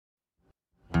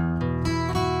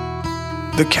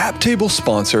The cap table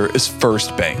sponsor is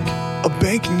First Bank, a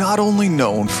bank not only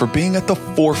known for being at the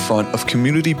forefront of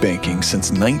community banking since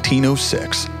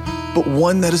 1906, but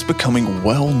one that is becoming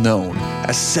well known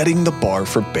as setting the bar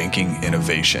for banking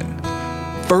innovation.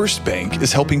 First Bank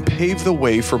is helping pave the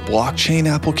way for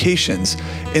blockchain applications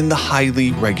in the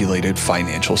highly regulated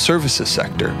financial services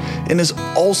sector and is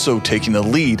also taking the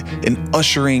lead in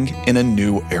ushering in a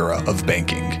new era of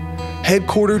banking.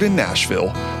 Headquartered in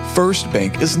Nashville, First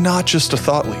Bank is not just a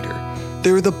thought leader.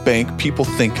 They're the bank people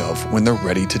think of when they're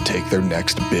ready to take their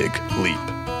next big leap.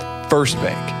 First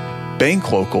Bank.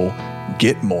 Bank local,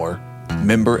 get more.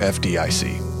 Member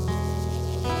FDIC.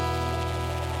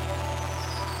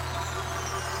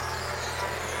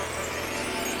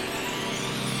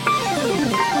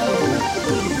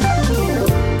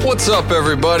 What's up,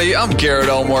 everybody? I'm Garrett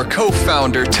Elmore,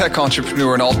 co-founder, tech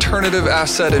entrepreneur, and alternative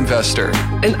asset investor.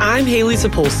 And I'm Haley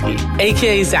Sapolsky,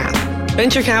 aka Zap,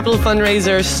 venture capital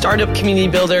fundraiser, startup community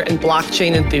builder, and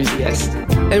blockchain enthusiast.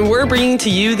 And we're bringing to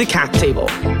you The Cap Table,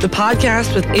 the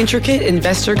podcast with intricate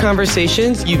investor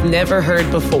conversations you've never heard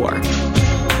before.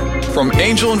 From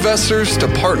angel investors to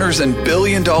partners in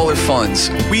billion-dollar funds,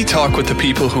 we talk with the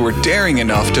people who are daring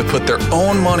enough to put their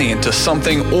own money into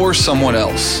something or someone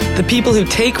else. The people who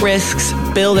take risks,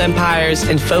 build empires,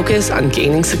 and focus on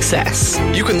gaining success.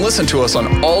 You can listen to us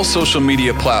on all social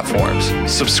media platforms.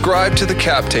 Subscribe to The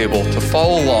Cap Table to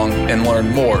follow along and learn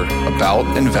more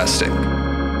about investing.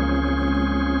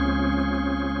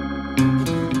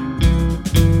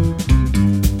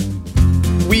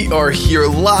 We are here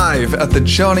live at the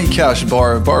Johnny Cash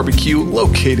Bar and Barbecue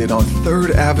located on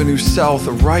 3rd Avenue South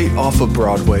right off of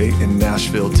Broadway in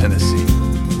Nashville, Tennessee.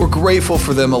 We're grateful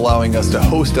for them allowing us to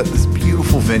host at this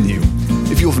beautiful venue.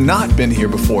 If you have not been here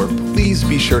before, please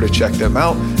be sure to check them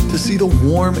out to see the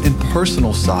warm and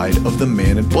personal side of the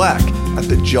Man in Black at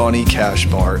the Johnny Cash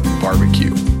Bar and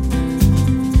Barbecue.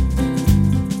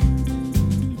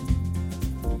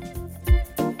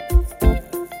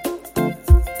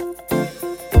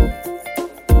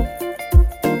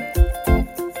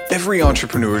 Every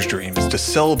entrepreneur's dream is to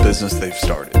sell a business they've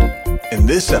started. In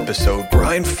this episode,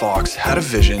 Brian Fox had a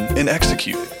vision and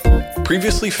executed.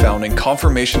 Previously founding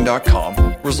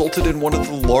Confirmation.com resulted in one of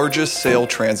the largest sale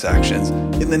transactions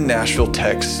in the Nashville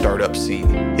tech startup scene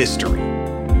history.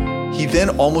 He then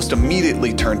almost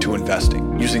immediately turned to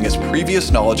investing, using his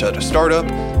previous knowledge at a startup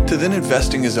to then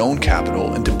investing his own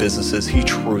capital into businesses he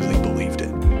truly believed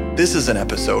in. This is an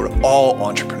episode all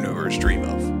entrepreneurs dream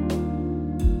of.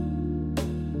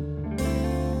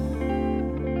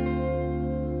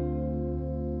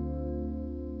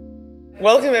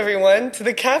 Welcome, everyone, to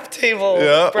The Cap Table.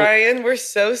 Yeah. Brian, we're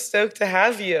so stoked to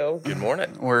have you. Good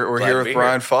morning. We're here with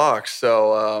Brian Fox.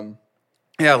 So,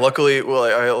 luckily, well,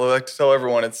 I like to tell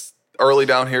everyone it's early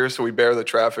down here, so we bear the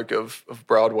traffic of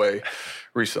Broadway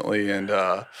recently, and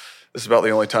this is about the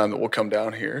only time that we'll come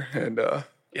down here. And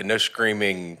no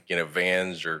screaming,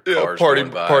 vans or cars party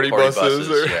going by. party buses.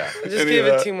 Or Just give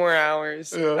it 2 more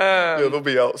hours. Yeah, they'll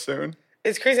be out soon.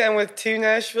 It's crazy. I'm with 2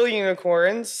 Nashville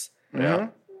unicorns. Yeah.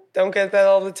 Don't get that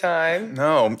all the time.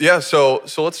 No, yeah. So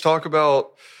let's talk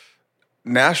about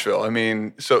Nashville. I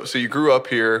mean, so you grew up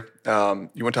here.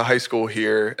 You went to high school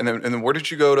here, and then where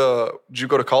did you go to? Did you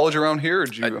go to college around here? Or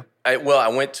did you? I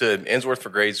went to Ensworth for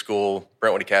grade school,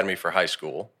 Brentwood Academy for high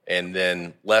school, and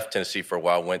then left Tennessee for a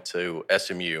while. Went to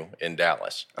SMU in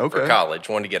Dallas for college.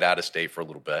 Wanted to get out of state for a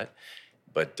little bit,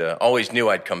 but always knew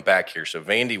I'd come back here. So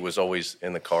Vandy was always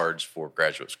in the cards for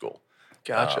graduate school.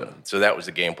 Gotcha. So that was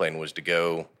the game plan, was to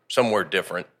go somewhere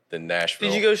different than Nashville.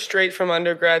 Did you go straight from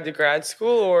undergrad to grad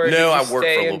school, or no, did you I worked for a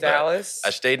stay little in Dallas? bit.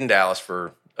 I stayed in Dallas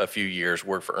for a few years,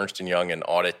 worked for Ernst & Young in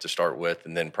audit to start with,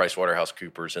 and then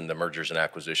PricewaterhouseCoopers in the mergers and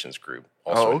acquisitions group,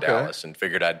 also in Dallas, and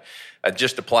figured I'd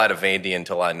just apply to Vandy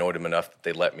until I annoyed them enough that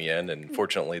they let me in, and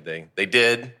fortunately they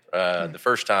did the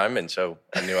first time, and so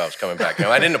I knew I was coming back.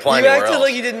 No, I didn't apply anywhere else. You acted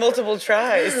like you did multiple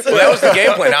tries. Well, that was the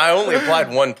game plan. I only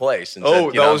applied one place. And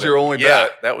said, that was your only bet? Yeah,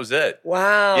 that was it.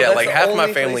 Wow. Yeah, that's like the half my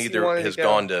only family place you either wanted has to go.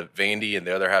 gone to Vandy and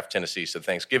the other half Tennessee, so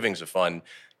Thanksgiving's a fun,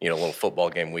 little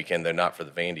football game weekend. They're not for the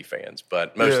Vandy fans,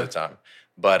 but most of the time.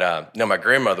 But no, my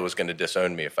grandmother was going to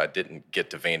disown me if I didn't get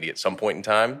to Vandy at some point in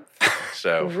time.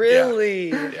 So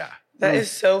Really? yeah. That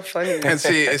is so funny. And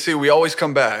see, we always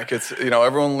come back. It's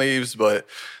everyone leaves, but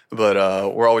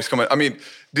we're always coming. I mean,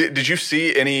 did you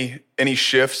see any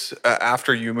shifts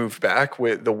after you moved back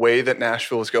with the way that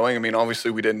Nashville is going? I mean,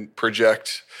 obviously we didn't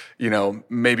project,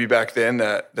 maybe back then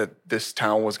that this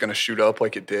town was going to shoot up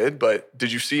like it did. But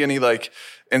did you see any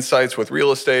insights with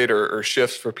real estate or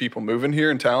shifts for people moving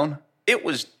here in town? It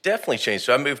was definitely changed.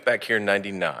 So I moved back here in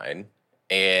 99.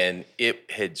 and it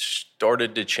had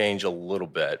started to change a little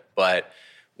bit. But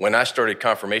when I started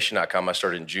Confirmation.com, I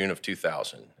started in June of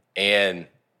 2000. And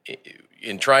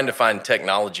in trying to find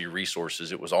technology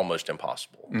resources, it was almost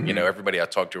impossible. Mm-hmm. Everybody I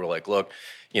talked to were like, look,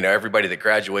 everybody that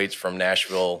graduates from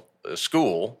Nashville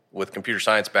school with computer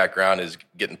science background is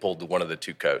getting pulled to one of the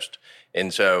two coasts.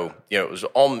 And so, it was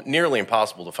nearly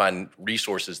impossible to find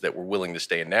resources that were willing to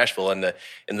stay in Nashville. And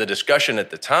the discussion at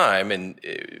the time, and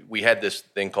we had this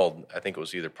thing called, I think it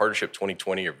was either Partnership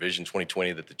 2020 or Vision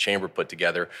 2020 that the Chamber put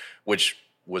together, which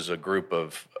was a group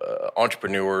of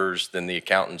entrepreneurs, then the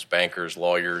accountants, bankers,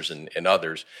 lawyers, and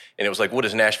others. And it was like, what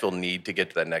does Nashville need to get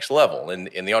to that next level? And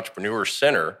the Entrepreneur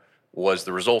Center was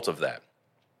the result of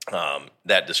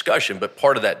that discussion. But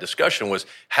part of that discussion was,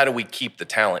 how do we keep the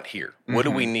talent here? Mm-hmm. What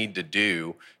do we need to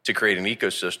do to create an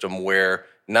ecosystem where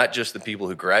not just the people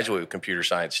who graduate with computer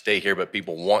science stay here, but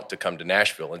people want to come to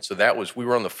Nashville? And so we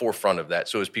were on the forefront of that.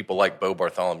 So it was people like Bo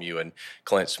Bartholomew and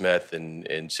Clint Smith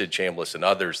and Sid Chambliss and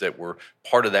others that were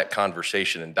part of that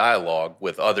conversation and dialogue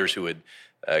with others who had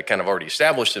kind of already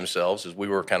established themselves, as we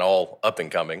were kind of all up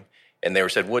and coming. And they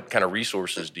said, what kind of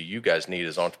resources do you guys need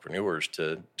as entrepreneurs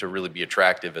to really be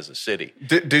attractive as a city?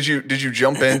 Did you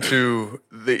jump into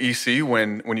the EC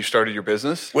when you started your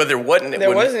business? Well, there wasn't.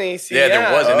 There was an EC. Yeah,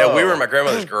 there wasn't. No, we were in my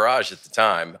grandmother's garage at the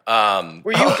time.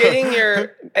 Were you getting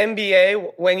your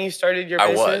MBA when you started your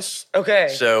business? I was. Okay.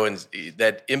 So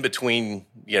in between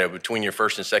your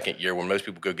first and second year, when most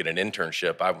people go get an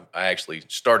internship, I actually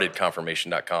started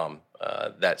Confirmation.com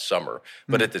that summer.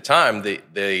 But at the time,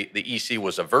 the EC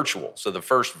was a virtual. So the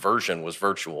first version was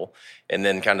virtual, and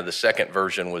then kind of the second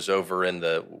version was over in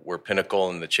where Pinnacle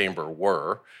and the Chamber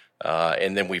were.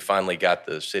 And then we finally got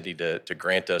the city to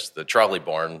grant us the trolley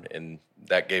barn, and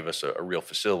that gave us a real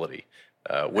facility,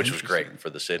 which was great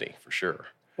for the city, for sure.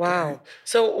 Wow.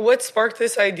 So what sparked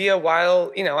this idea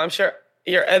while, I'm sure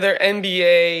your other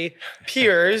MBA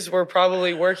peers were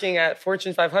probably working at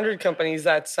Fortune 500 companies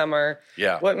that summer.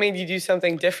 Yeah. What made you do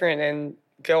something different and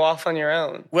go off on your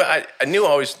own? Well, I knew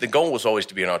the goal was always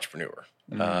to be an entrepreneur.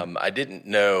 Mm-hmm. I didn't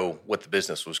know what the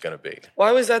business was going to be.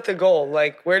 Why was that the goal?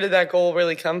 Like, where did that goal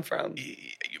really come from?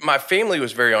 My family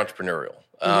was very entrepreneurial.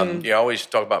 I always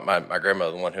talk about my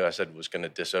grandmother, the one who I said was going to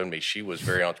disown me. She was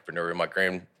very entrepreneurial. My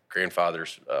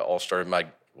grandfathers all started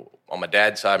on my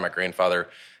dad's side. My grandfather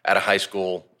had a high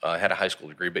school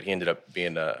degree, but he ended up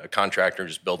being a contractor,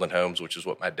 just building homes, which is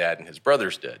what my dad and his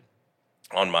brothers did.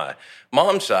 On my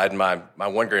mom's side, my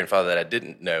one grandfather that I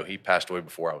didn't know, he passed away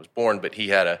before I was born, but he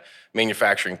had a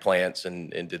manufacturing plants and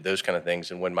did those kind of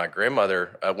things. And when my grandfather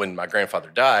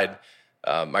died,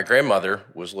 my grandmother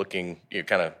was looking,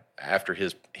 kind of after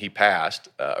he passed,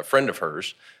 a friend of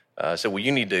hers said, well,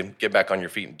 you need to get back on your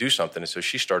feet and do something. And so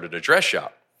she started a dress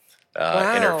shop.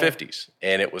 In her 50s,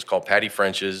 and it was called Patty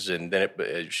French's, and then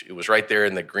it was right there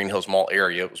in the Green Hills Mall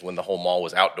area. It was when the whole mall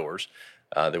was outdoors.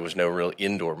 There was no real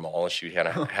indoor mall, and she had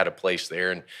a place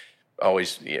there. And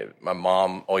my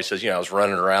mom always says, I was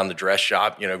running around the dress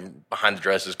shop, behind the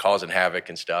dresses, causing havoc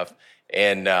and stuff.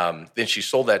 And then she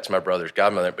sold that to my brother's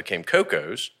godmother. It became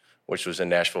Coco's, which was in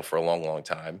Nashville for a long, long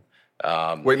time.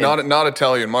 Not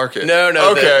Italian Market. No,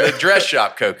 okay. the dress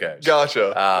shop Coco's.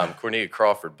 Gotcha. Cornelia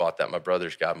Crawford bought that, my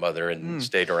brother's godmother, and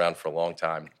stayed around for a long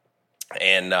time.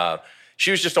 And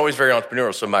she was just always very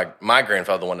entrepreneurial. So my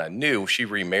grandfather, the one I knew, she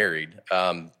remarried.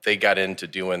 They got into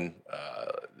doing,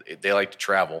 they like to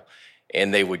travel,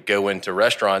 and they would go into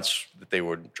restaurants that they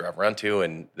would drive around to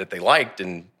and that they liked,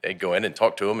 and they'd go in and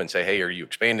talk to them and say, hey, are you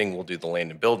expanding? We'll do the land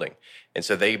and building. And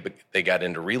so they got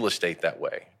into real estate that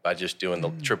way by just doing the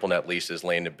triple net leases,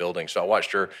 land and building. So I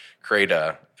watched her create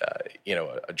a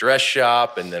dress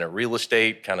shop and then a real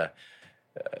estate kind of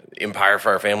empire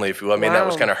for our family, if you will. I mean, That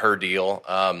was kind of her deal.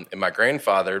 And my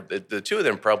grandfather, the two of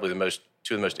them probably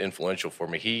two of the most influential for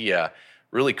me. He,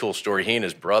 really cool story. He and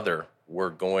his brother were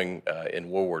going in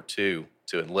World War II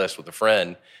to enlist with a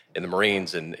friend in the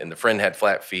Marines, and the friend had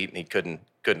flat feet and he couldn't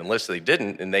enlist, so he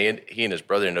didn't, and he and his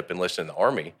brother ended up enlisting in the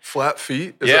Army. Flat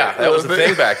feet? That was the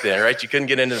thing back then, right? You couldn't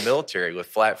get into the military with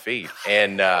flat feet.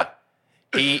 And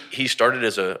he started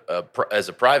as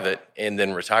a private and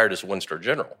then retired as a one-star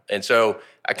general. And so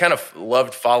I kind of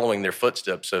loved following their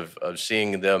footsteps of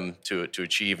seeing them to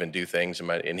achieve and do things.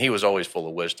 And he was always full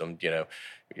of wisdom,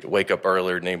 wake up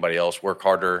earlier than anybody else, work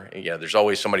harder. There's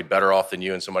always somebody better off than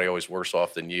you and somebody always worse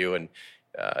off than you. And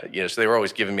so they were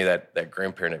always giving me that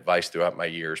grandparent advice throughout my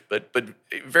years, but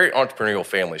very entrepreneurial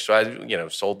family. So I,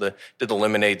 did the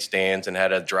lemonade stands and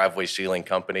had a driveway ceiling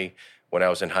company when I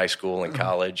was in high school and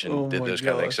college, and did those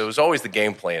kind of things. So it was always the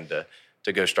game plan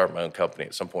to go start my own company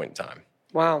at some point in time.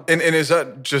 Wow. And is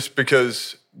that just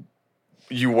because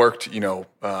you worked,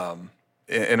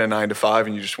 in a 9-to-5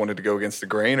 and you just wanted to go against the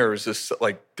grain, or is this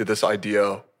like, did this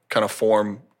idea kind of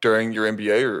form during your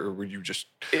MBA, or were you just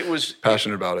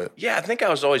passionate about it? Yeah, I think I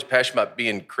was always passionate about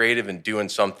being creative and doing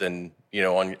something,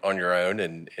 on your own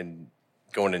and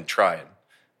going and trying,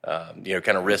 kind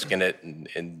of risking it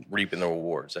and reaping the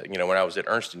rewards. When I was at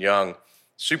Ernst & Young,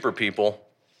 super people,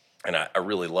 and I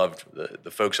really loved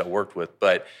the folks I worked with,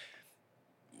 but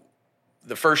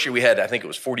the first year we had, I think it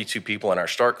was 42 people in our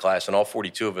start class, and all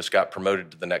 42 of us got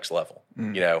promoted to the next level,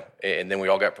 and then we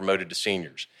all got promoted to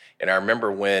seniors. And I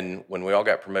remember when we all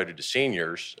got promoted to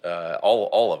seniors,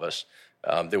 all of us,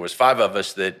 there was 5 of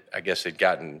us that I guess had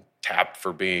gotten tapped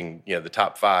for being, the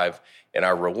top 5. And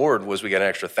our reward was we got an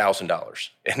extra $1,000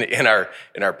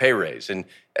 in our pay raise. And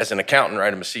as an accountant,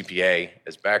 right, I'm a CPA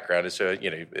as background. And so,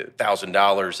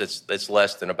 $1,000, that's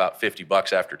less than about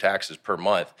 $50 after taxes per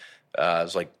month.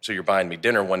 It's like, so you're buying me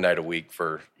dinner one night a week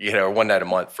for, or one night a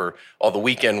month for all the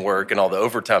weekend work and all the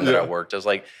overtime that I worked. I was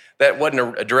like, that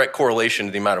wasn't a direct correlation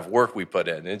to the amount of work we put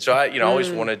in. And so I,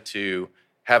 always wanted to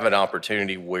have an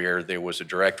opportunity where there was a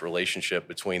direct relationship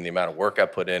between the amount of work I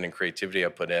put in and creativity I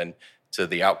put in to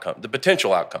the outcome, the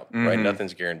potential outcome, right?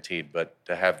 Nothing's guaranteed, but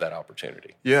to have that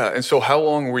opportunity. Yeah. And so how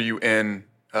long were you in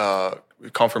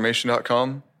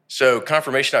Confirmation.com? So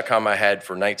Confirmation.com I had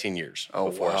for 19 years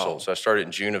before I sold. So I started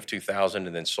in June of 2000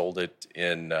 and then sold it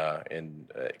in kind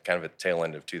of at the tail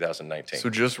end of 2019. So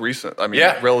just recent. I mean,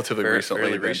 relatively recently.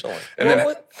 Fairly recently. And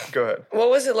then, go ahead. What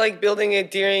was it like building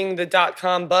it during the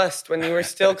 .com bust when you were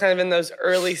still kind of in those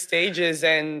early stages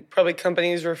and probably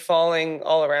companies were falling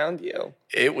all around you?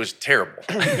 It was terrible.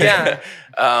 Yeah.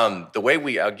 I'll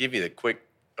give you the quick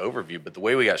overview, but the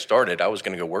way we got started, I was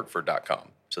going to go work for .com.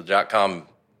 So the .com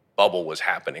bubble was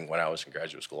happening when I was in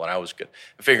graduate school, and I was good.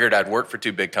 I figured I'd work for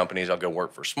 2 big companies. I'll go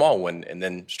work for a small one, and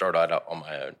then start out on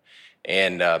my own.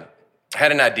 And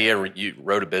had an idea.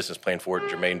 Wrote a business plan for it.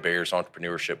 Jermaine Bayer's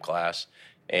entrepreneurship class,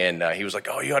 and he was like,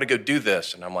 "Oh, you ought to go do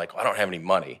this." And I'm like, "Well, I don't have any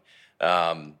money."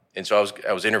 And so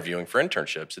I was interviewing for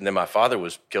internships, and then my father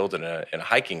was killed in a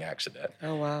hiking accident.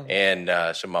 Oh wow!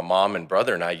 And so my mom and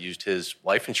brother and I used his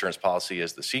life insurance policy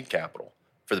as the seed capital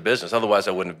for the business. Otherwise,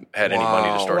 I wouldn't have had any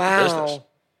money to start the business.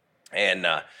 And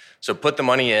so put the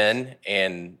money in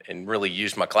and really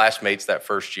used my classmates that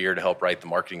first year to help write the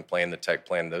marketing plan, the tech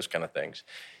plan, those kind of things.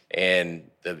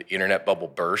 And the internet bubble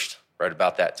burst right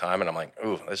about that time. And I'm like,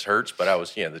 ooh, this hurts. But I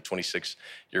was, the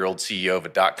 26-year-old CEO of a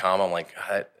 .com. I'm like,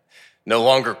 no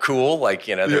longer cool. Like,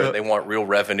 they want real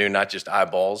revenue, not just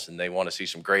eyeballs. And they want to see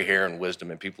some gray hair and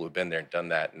wisdom and people who've been there and done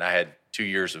that. And I had 2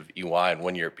 years of EY and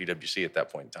 1 year at PwC at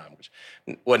that point in time, which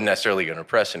wasn't necessarily going to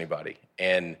impress anybody.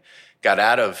 And got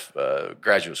out of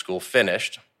graduate school,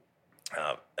 finished,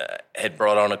 had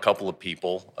brought on a couple of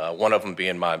people, one of them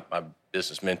being my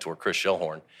business mentor, Chris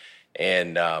Shellhorn.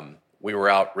 And we were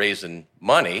out raising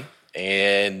money,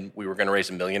 and we were going to raise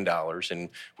 $1 million. And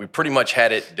we pretty much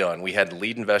had it done. We had the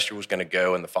lead investor was going to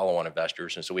go and the follow-on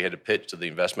investors. And so we had to pitch to the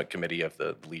investment committee of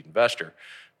the lead investor,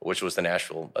 which was the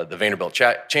Vanderbilt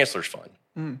Chancellor's Fund.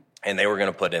 And they were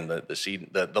going to put in the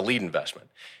lead investment.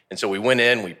 And so we went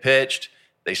in, we pitched.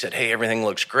 They said, hey, everything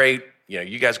looks great.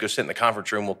 You guys go sit in the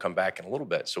conference room. We'll come back in a little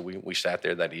bit. So we sat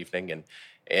there that evening.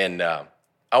 And I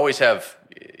always have,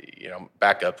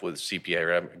 backup with CPA.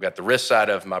 Right? I've got the risk side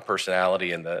of my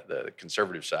personality and the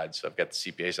conservative side. So I've got the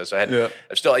CPA side.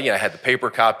 So I had the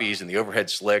paper copies and the overhead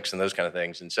slicks and those kind of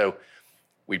things. And so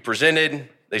we presented.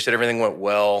 They said everything went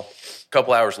well. A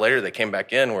couple hours later, they came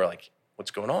back in. We're like,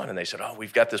 what's going on? And they said, oh,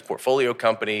 we've got this portfolio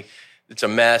company. It's a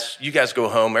mess. You guys go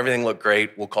home. Everything looked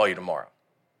great. We'll call you tomorrow.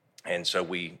 And so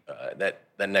we that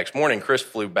next morning, Chris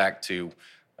flew back to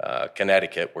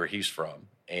Connecticut, where he's from,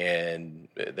 and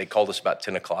they called us about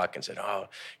 10 o'clock and said, "Oh,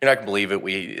 you're not gonna believe it.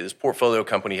 This portfolio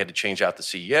company had to change out the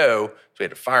CEO, so we had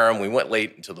to fire him. We went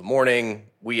late until the morning,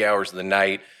 wee hours of the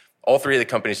night. All 3 of the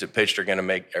companies that pitched are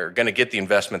gonna get the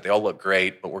investment. They all look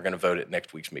great, but we're gonna vote at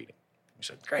next week's meeting." We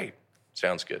said, "Great,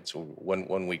 sounds good." So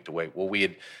one week to wait. Well, we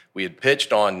had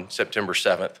pitched on September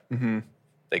 7th. Mm-hmm.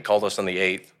 They called us on the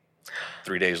 8th.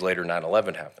 3 days later,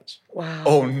 9/11 happens. Wow.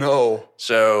 Oh, no.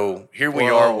 So here we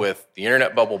are with the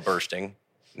internet bubble bursting.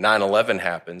 9/11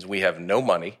 happens. We have no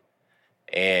money,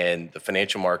 and the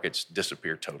financial markets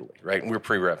disappear totally, right? And we're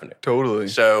pre-revenue. Totally.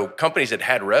 So companies that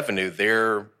had revenue,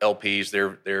 their LPs,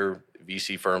 their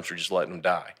VC firms were just letting them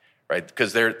die, right?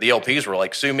 Because the LPs were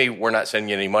like, sue me, we're not sending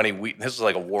you any money. This is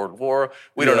like a world war.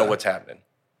 We don't know what's happening.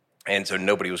 And so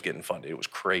nobody was getting funded. It was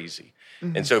crazy.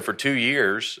 Mm-hmm. And so for 2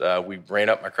 years, we ran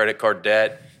up my credit card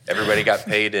debt. Everybody got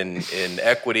paid in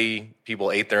equity.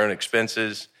 People ate their own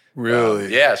expenses. Really?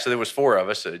 So there was 4 of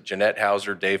us, Jeanette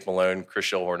Hauser, Dave Malone, Chris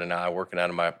Shellhorn, and I, working out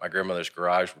of my grandmother's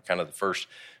garage. We're kind of the first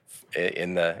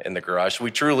in the garage. So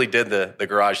we truly did the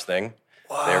garage thing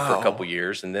there for a couple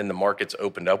years, and then the markets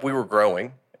opened up. We were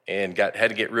growing and had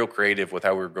to get real creative with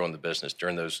how we were growing the business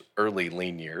during those early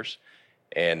lean years.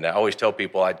 And I always tell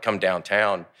people I'd come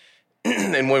downtown,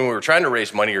 and when we were trying to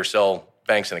raise money or sell,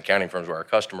 banks and accounting firms were our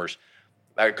customers,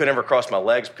 I could never cross my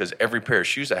legs because every pair of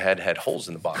shoes I had holes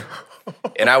in the bottom.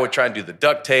 And I would try and do the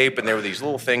duct tape, and there were these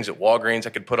little things at Walgreens I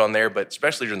could put on there, but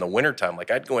especially during the wintertime, like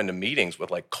I'd go into meetings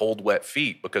with like cold, wet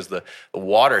feet because the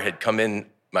water had come in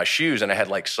my shoes and I had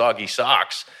like soggy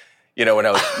socks, when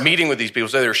I was meeting with these people.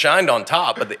 So they were shined on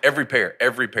top, but every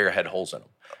pair had holes in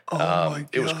them.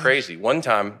 It was crazy. One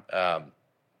time I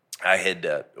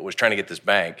was trying to get this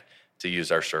bank to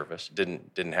use our service.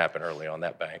 Didn't happen early on,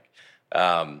 that bank.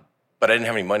 But I didn't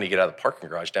have any money to get out of the parking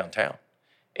garage downtown.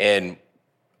 And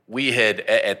we had,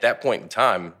 at that point in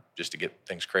time, just to get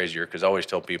things crazier, because I always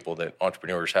tell people that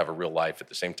entrepreneurs have a real life at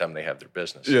the same time they have their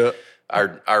business. Yeah.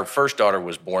 Our first daughter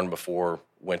was born before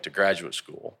went to graduate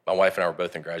school. My wife and I were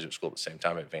both in graduate school at the same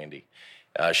time at Vandy.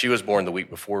 She was born the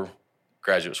week before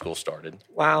graduate school started.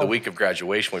 Wow. The week of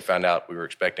graduation, we found out we were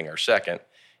expecting our second.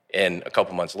 And a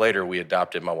couple months later, we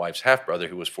adopted my wife's half-brother,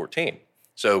 who was 14.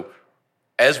 So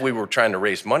as we were trying to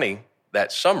raise money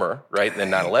that summer, right, and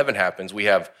then 9/11 happens, we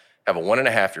have a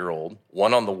 1.5-year-old,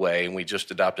 one on the way, and we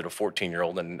just adopted a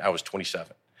 14-year-old, and I was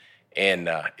 27. And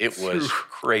it was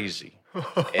crazy.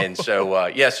 And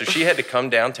so, so she had to come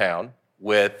downtown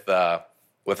with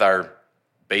our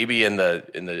baby in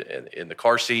the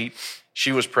car seat.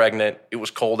 She was pregnant. It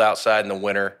was cold outside in the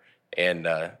winter, and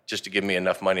just to give me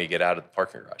enough money to get out of the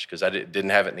parking garage because I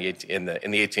didn't have it in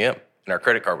the ATM. And our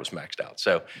credit card was maxed out.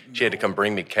 So she had to come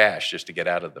bring me cash just to get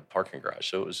out of the parking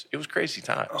garage. So it was crazy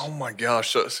times. Oh my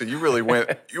gosh. So you really went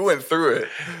through it.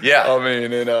 Yeah. I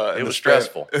mean, it was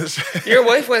stressful. Your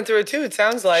wife went through it too, it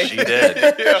sounds like. She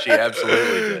did. Yeah. She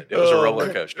absolutely did. It was a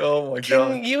roller coaster. Oh my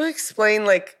God. Can you explain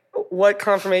what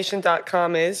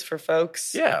Confirmation.com is for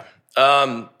folks? Yeah.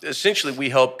 Essentially,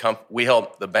 we help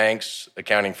the banks,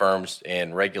 accounting firms,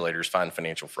 and regulators find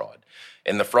financial fraud.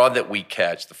 And the fraud that we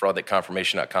catch, the fraud that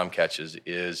Confirmation.com catches,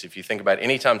 is if you think about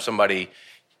anytime somebody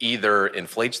either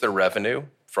inflates their revenue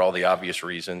for all the obvious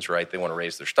reasons, right? They want to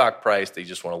raise their stock price, they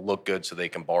just want to look good so they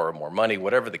can borrow more money,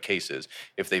 whatever the case is.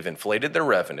 If they've inflated their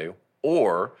revenue,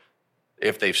 or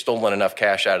if they've stolen enough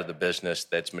cash out of the business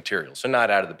that's material, so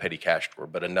not out of the petty cash drawer,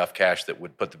 but enough cash that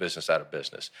would put the business out of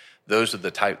business. Those are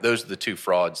the two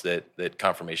frauds that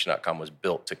Confirmation.com was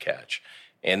built to catch.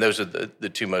 And those are the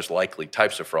two most likely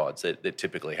types of frauds that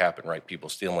typically happen, right? People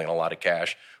stealing a lot of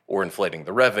cash or inflating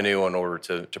the revenue in order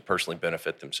to personally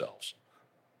benefit themselves.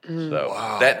 So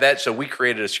wow. So we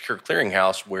created a secure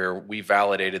clearinghouse where we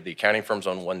validated the accounting firms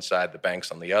on one side, the banks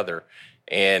on the other,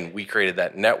 and we created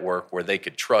that network where they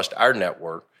could trust our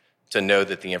network to know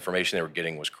that the information they were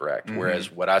getting was correct. Mm-hmm.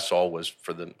 Whereas what I saw was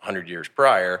for the 100 years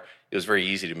prior, it was very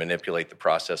easy to manipulate the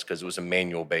process because it was a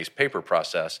manual-based paper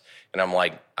process. And I'm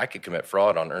like, I could commit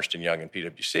fraud on Ernst & Young and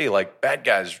PwC. Like, bad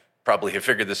guys probably have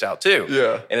figured this out too.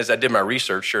 Yeah. And as I did my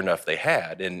research, sure enough, they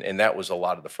had. And that was a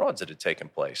lot of the frauds that had taken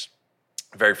place.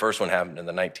 The very first one happened in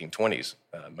the 1920s.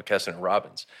 McKesson and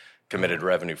Robbins committed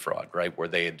revenue fraud, right, where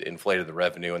they had inflated the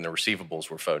revenue and the receivables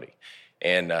were phony.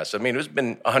 And so, I mean, it's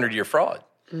been a 100-year fraud.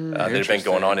 That had been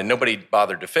going on, and nobody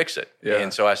bothered to fix it. Yeah.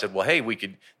 And so I said, well, hey,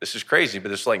 this is crazy, but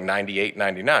this is like 98,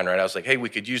 99, right? I was like, hey, we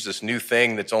could use this new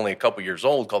thing that's only a couple years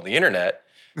old called the internet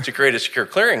to create a secure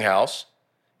clearinghouse.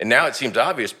 And now it seems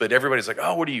obvious, but everybody's like,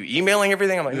 oh, what are you, emailing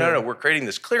everything? I'm like, no, we're creating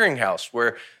this clearinghouse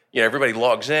where, everybody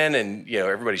logs in and,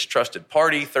 everybody's trusted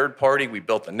party, third party. We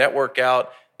built the network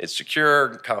out. It's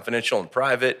secure, confidential, and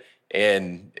private.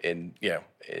 And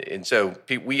so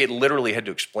we literally had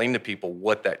to explain to people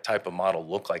what that type of model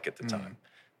looked like at the time,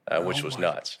 which was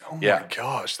nuts. Oh my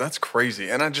gosh, that's crazy.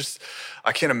 And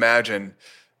I can't imagine.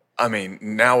 I mean,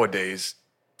 nowadays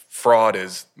fraud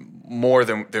is more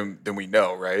than we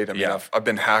know, right? I mean, I've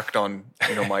been hacked on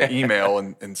my email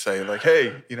and say like,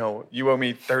 hey, you owe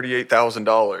me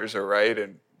 $38,000, or right,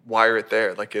 and wire it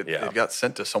there. Like it got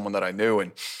sent to someone that I knew,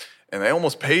 and they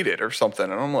almost paid it or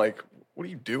something. And I'm like, what are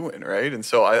you doing, right? And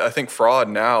so I think fraud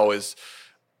now is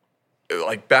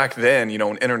like back then,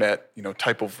 an internet,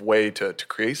 type of way to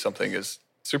create something is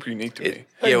super unique to me.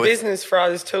 Business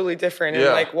fraud is totally different, and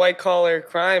like white collar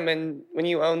crime, and when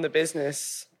you own the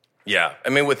business. Yeah, I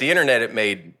mean, with the internet, it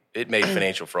made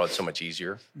financial fraud so much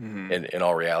easier. In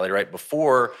all reality, right?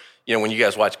 Before, when you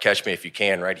guys watch Catch Me If You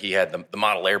Can, right? He had the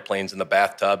model airplanes in the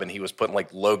bathtub, and he was putting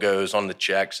like logos on the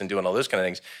checks and doing all those kind of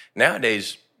things.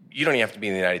 Nowadays, you don't even have to be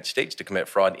in the United States to commit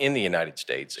fraud in the United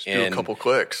States. Just do a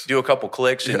couple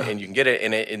clicks. And you can get it,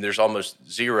 and there's almost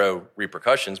zero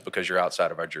repercussions because you're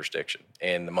outside of our jurisdiction,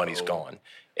 and the money's gone.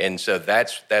 And so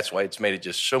that's why it's made it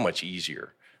just so much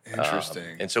easier.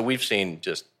 Interesting. And so we've seen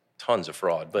just tons of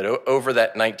fraud. But over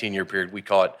that 19-year period, we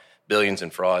caught billions in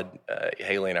fraud.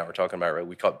 Haley and I were talking about it, right?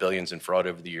 We caught billions in fraud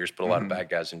over the years, put a lot of bad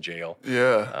guys in jail.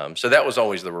 Yeah. So that was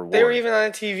always the reward. They were even on a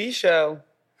TV show.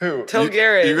 Who? Tell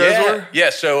Garrett. You guys were? Yeah,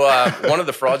 so one of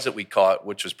the frauds that we caught,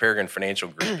 which was Peregrine Financial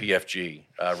Group, PFG,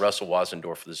 Russell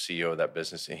Wasendorf was the CEO of that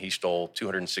business, and he stole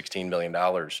 $216 million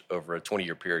over a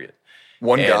 20-year period.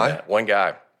 One guy? One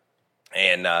guy.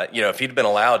 And, if he'd been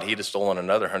allowed, he'd have stolen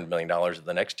another $100 million in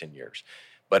the next 10 years.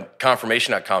 But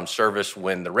Confirmation.com service,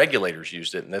 when the regulators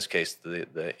used it, in this case,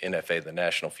 the NFA, the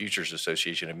National Futures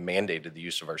Association, had mandated the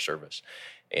use of our service.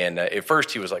 And at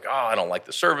first he was like, I don't like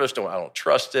the service, I don't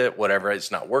trust it, whatever,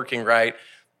 it's not working right.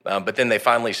 But then they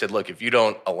finally said, look, if you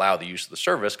don't allow the use of the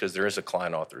service, because there is a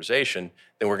client authorization,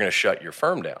 then we're going to shut your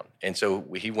firm down. And so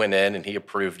he went in and he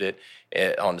approved it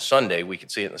on Sunday. We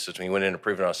could see it in the system. He went in and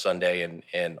approved it on Sunday,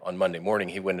 and on Monday morning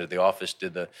he went into the office,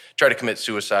 tried to commit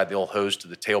suicide, the old hose to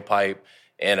the tailpipe.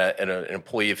 And an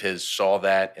employee of his saw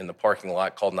that in the parking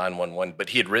lot, called 911. But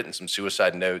he had written some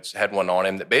suicide notes, had one on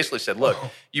him that basically said, "Look,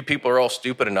 you people are all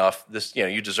stupid enough. This,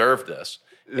 you deserve this."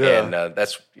 Yeah. And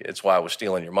it's why I was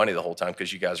stealing your money the whole time,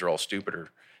 because you guys are all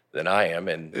stupider than I am,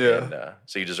 and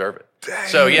so you deserve it. Dang,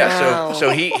 so wow.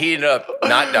 so he ended up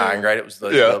not dying. Right, it was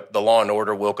the Law and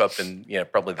Order, woke up in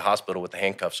probably the hospital with the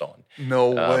handcuffs on. No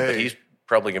way. But he's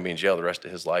probably going to be in jail the rest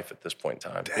of his life at this point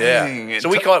in time. Dang. Yeah. So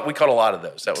we caught a lot of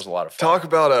those. That was a lot of fun. Talk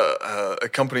about a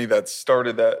company that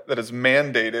started that is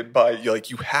mandated by,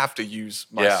 you have to use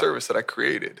my service that I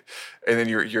created, and then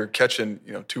you're catching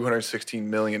 $216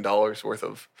 million worth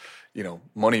of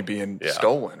money being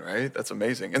stolen, right? That's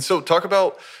amazing. And so talk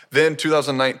about then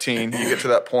 2019, you get to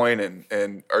that point,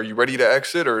 and are you ready to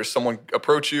exit, or does someone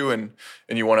approach you and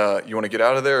you want to get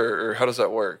out of there, or how does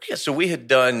that work? Yeah, so we had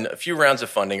done a few rounds of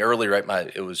funding early, right?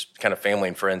 It was kind of family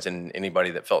and friends and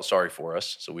anybody that felt sorry for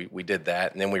us. So we did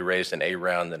that, and then we raised an A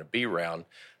round, then a B round,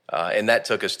 and that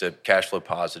took us to cash flow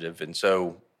positive. And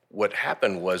so what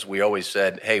happened was we always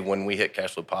said, hey, when we hit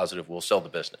cash flow positive, we'll sell the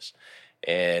business.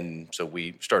 And so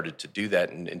we started to do that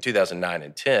in 2009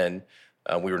 and 10.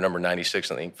 We were number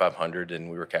 96 on the Inc. 500, and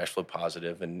we were cash flow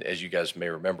positive. And as you guys may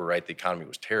remember, right, the economy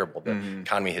was terrible. The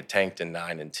economy had tanked in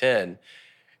 9 and 10.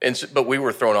 But we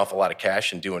were throwing off a lot of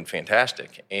cash and doing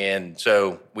fantastic. And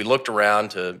so we looked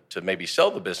around to maybe sell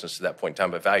the business at that point in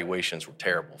time, but valuations were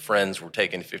terrible. Friends were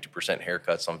taking 50%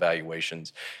 haircuts on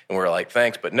valuations. And we were like,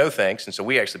 thanks, but no thanks. And so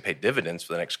we actually paid dividends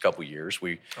for the next couple of years.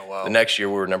 The next year,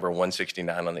 we were number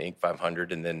 169 on the Inc.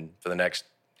 500. And then for the next,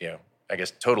 I guess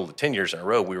total of 10 years in a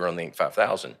row, we were on the Inc.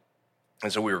 5000.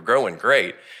 And so we were growing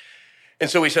great. And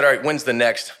so we said, all right, when's the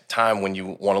next time when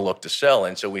you want to look to sell?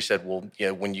 And so we said, well,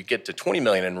 when you get to 20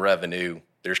 million in revenue,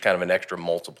 there's kind of an extra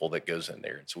multiple that goes in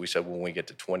there. And so we said, well, when we get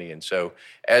to 20. And so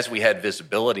as we had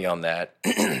visibility on that,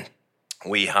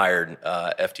 we hired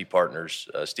FT Partners,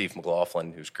 Steve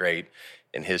McLaughlin, who's great,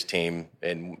 and his team.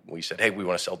 And we said, hey, we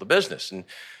want to sell the business. And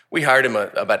we hired him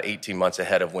about 18 months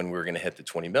ahead of when we were going to hit the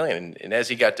 20 million. And as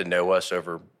he got to know us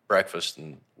over breakfast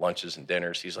and lunches and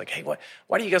dinners, he's like, hey,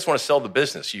 why do you guys want to sell the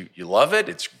business? You love it.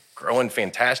 It's growing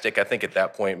fantastic. I think at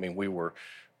that point, we were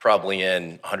probably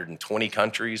in 120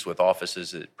 countries with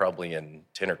offices probably in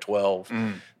 10 or 12.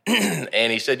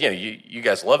 And he said, you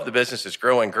guys love the business. It's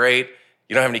growing great.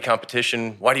 You don't have any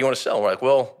competition. Why do you want to sell? And we're like,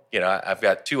 well, I've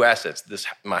got two assets,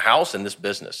 my house and this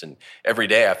business. And every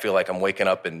day I feel like I'm waking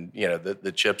up and,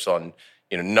 the chips on,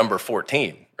 number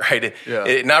 14, right?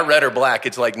 Not red or black.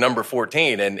 It's like number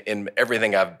 14. And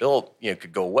everything I've built,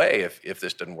 could go away if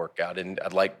this didn't work out. And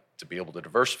I'd like to be able to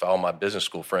diversify. All my business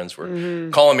school friends were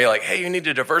calling me like, hey, you need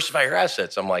to diversify your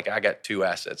assets. I'm like, I got two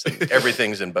assets and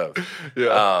everything's in both.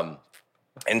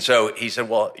 And so he said,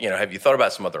 well, have you thought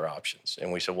about some other options?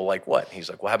 And we said, well, like what? And he's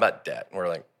like, well, how about debt? And we're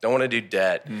like, don't want to do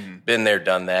debt. Been there,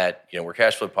 done that. We're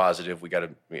cash flow positive. We got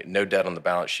no debt on the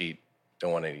balance sheet.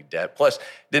 Don't want any debt. Plus,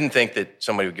 didn't think that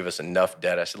somebody would give us enough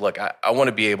debt. I said, look, I want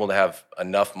to be able to have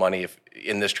enough money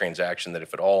in this transaction that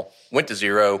if it all went to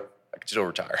zero, I could still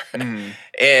retire.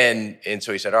 And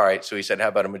so he said, all right. So he said, how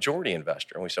about a majority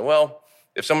investor? And we said, well,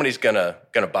 if somebody's gonna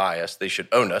buy us, they should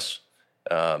own us.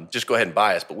 Just go ahead and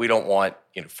buy us, but we don't want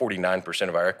 49%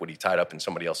 of our equity tied up in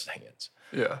somebody else's hands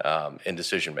in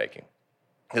decision making,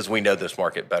 because we know this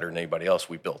market better than anybody else.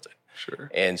 We built it.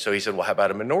 Sure. And so he said, well, how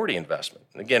about a minority investment?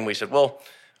 And again, we said, well,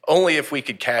 only if we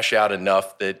could cash out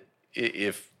enough that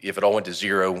if it all went to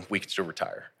zero, we could still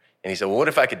retire. And he said, well, what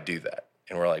if I could do that?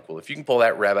 And we're like, well, if you can pull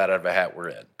that rabbit out of a hat, we're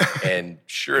in. And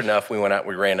sure enough, we went out,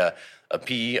 we ran a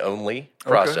PE-only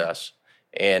process,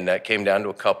 and that came down to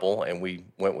a couple, and we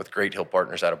went with Great Hill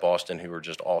Partners out of Boston, who were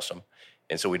just awesome.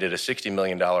 And so we did a $60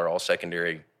 million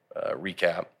all-secondary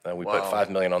recap. We put $5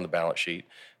 million on the balance sheet,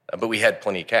 but we had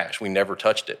plenty of cash. We never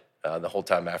touched it the whole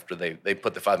time after they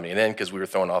put the $5 million in, because we were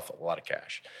throwing off a lot of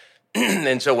cash.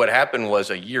 And so what happened was,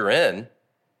 a year in,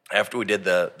 after we did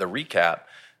the recap,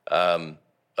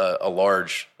 a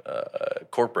large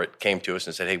corporate came to us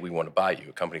and said, hey, we want to buy you,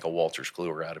 a company called Wolters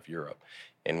Kluwer out of Europe.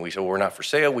 And we said, well, we're not for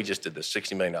sale. We just did this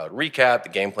 $60 million recap. The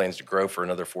game plan is to grow for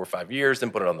another 4 or 5 years, then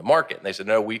put it on the market. And they said,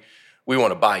 no, we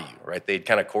want to buy you, right? They'd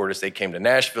kind of courted us. They came to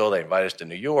Nashville. They invited us to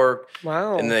New York.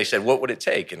 Wow. And then they said, what would it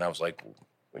take? And I was like,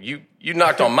 well, you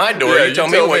knocked on my door. You tell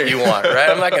me what you want, right?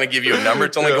 I'm not going to give you a number.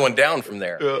 It's only going down from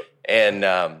there. Yeah.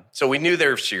 And so we knew they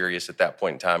were serious at that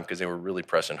point in time, because they were really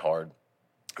pressing hard.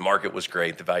 The market was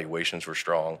great. The valuations were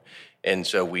strong. And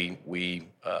so we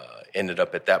ended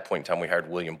up, at that point in time, we hired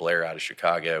William Blair out of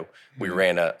Chicago. We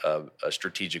ran a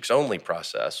strategics-only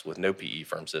process with no PE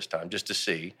firms this time, just to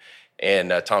see.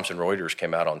 And Thomson Reuters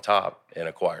came out on top and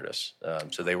acquired us.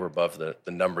 So they were above the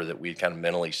number that we kind of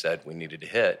mentally said we needed to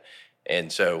hit.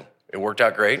 And so it worked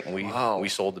out great. And we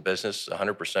sold the business,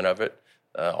 100% of it,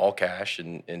 all cash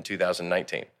in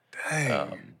 2019.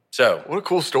 Dang. So what a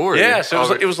cool story. Yeah,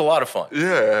 so it was a lot of fun.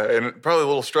 Yeah, and probably a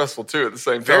little stressful too at the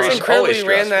same time. Very incredible. You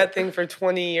ran that thing for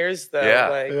 20 years though.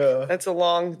 Yeah. That's a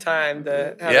long time to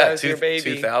have that as your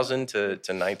baby. 2000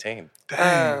 to 19.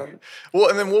 Dang. Well,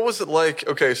 and then what was it like?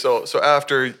 Okay, so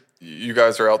after you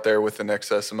guys are out there with an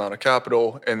excess amount of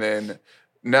capital, and then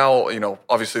now,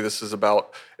 obviously this is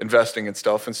about investing and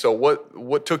stuff. And so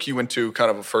what took you into kind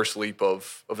of a first leap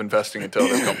of investing into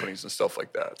other companies and stuff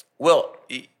like that? Well,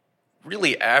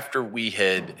 really, after we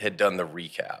had done the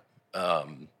recap,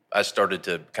 I started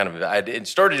to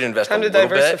started to invest a little bit. Time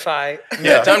to diversify.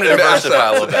 Yeah, time to diversify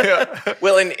a little bit. Yeah.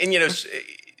 Well, and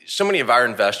so many of our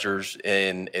investors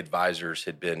and advisors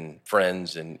had been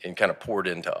friends and kind of poured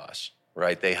into us,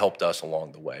 right? They helped us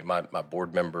along the way. My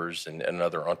board members and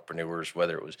other entrepreneurs,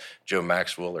 whether it was Joe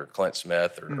Maxwell or Clint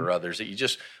Smith or others, that you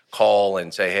just call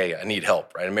and say, hey, I need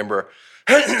help, right? I remember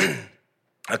I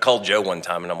called Joe one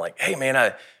time and I'm like, hey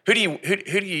man, who do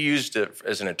you use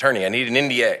as an attorney? I need an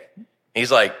NDA.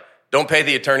 He's like, don't pay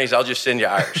the attorneys. I'll just send you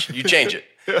ours. You change it,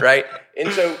 right?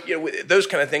 And so those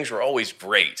kind of things were always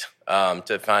great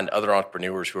to find other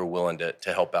entrepreneurs who are willing to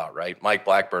help out, right? Mike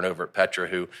Blackburn over at Petra,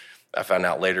 who I found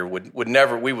out later we would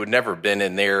never have been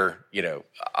in there, in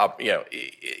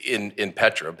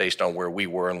Petra based on where we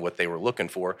were and what they were looking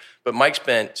for. But Mike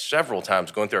spent several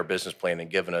times going through our business plan and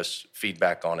giving us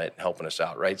feedback on it and helping us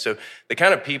out, right? So the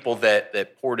kind of people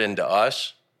that poured into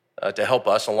us to help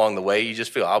us along the way, you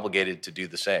just feel obligated to do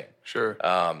the same. Sure.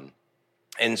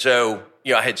 And so,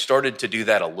 I had started to do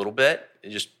that a little bit,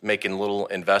 just making little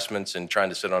investments and trying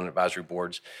to sit on advisory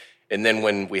boards. And then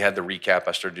when we had the recap,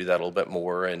 I started to do that a little bit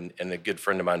more. And a good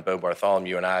friend of mine, Bo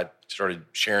Bartholomew, and I started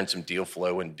sharing some deal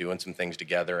flow and doing some things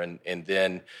together. And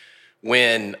then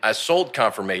when I sold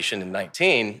Confirmation in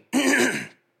 19,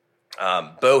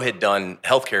 Bo had done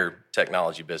healthcare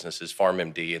technology businesses,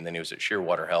 PharmMD, and then he was at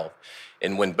Shearwater Health.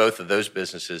 And when both of those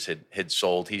businesses had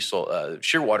sold,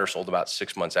 Shearwater sold about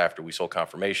 6 months after we sold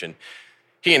Confirmation.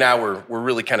 He and I were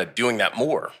really kind of doing that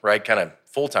more, right? Kind of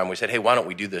full-time. We said, hey, why don't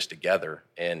we do this together?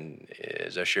 And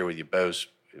as I share with you, Bo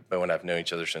and I have known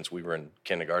each other since we were in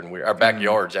kindergarten. Our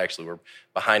backyards actually were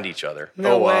behind each other.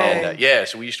 No way. And,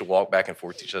 so we used to walk back and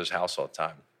forth to each other's house all the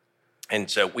time. And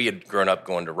so we had grown up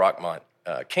going to Rockmont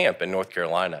Camp in North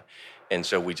Carolina. And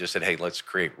so we just said, hey, let's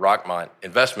create Rockmont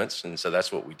Investments. And so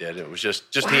that's what we did. It was just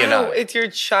he and I. It's your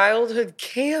childhood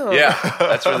camp. Yeah,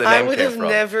 that's where the name came from. I would have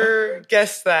never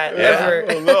guessed that, ever.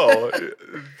 Oh, no.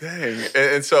 Dang.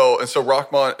 And so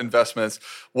Rockmont Investments,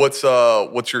 what's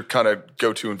your kind of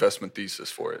go-to investment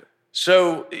thesis for it?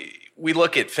 So we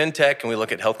look at fintech and we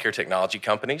look at healthcare technology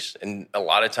companies. And a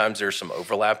lot of times there's some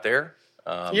overlap there.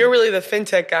 You're really the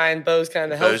fintech guy and Bo's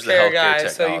kind of the healthcare guy. Technology.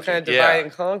 So you kind of divide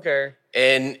and conquer.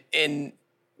 And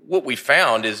what we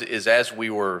found is as we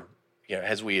were,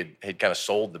 as we had kind of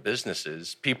sold the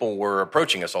businesses, people were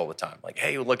approaching us all the time, like,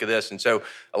 hey, look at this. And so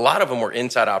a lot of them were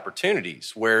inside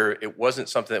opportunities where it wasn't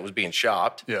something that was being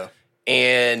shopped. Yeah.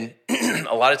 And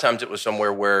a lot of times it was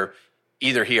somewhere where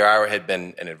either he or I had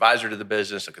been an advisor to the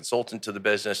business, a consultant to the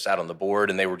business, sat on the board,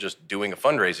 and they were just doing a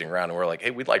fundraising round. And we're like,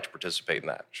 hey, we'd like to participate in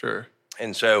that. Sure.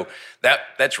 And so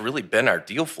that's really been our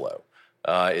deal flow,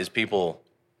 is people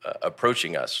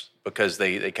approaching us because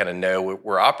they kind of know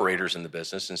we're operators in the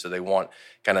business, and so they want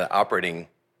kind of operating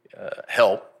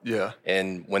help. Yeah.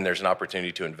 And when there's an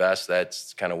opportunity to invest,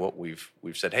 that's kind of what we've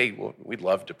said, hey, well, we'd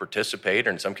love to participate.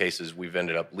 Or in some cases, we've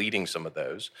ended up leading some of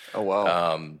those. Oh,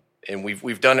 wow. And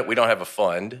we've done it. We don't have a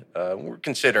fund. We're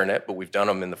considering it, but we've done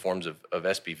them in the forms of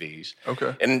SPVs.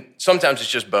 Okay. And sometimes it's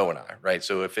just Bo and I, right?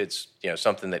 So if it's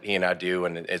something that he and I do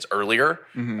and it's earlier,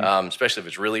 especially if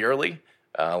it's really early,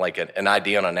 like an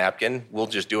idea on a napkin, we'll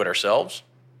just do it ourselves.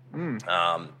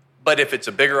 But if it's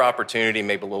a bigger opportunity,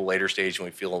 maybe a little later stage, and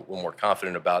we feel a little more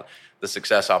confident about the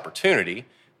success opportunity,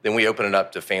 then we open it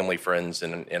up to family, friends,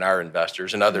 and our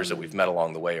investors and others that we've met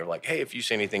along the way are like, hey, if you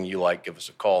see anything you like, give us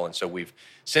a call. And so we've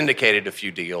syndicated a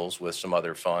few deals with some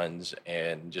other funds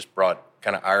and just brought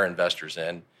kind of our investors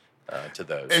in to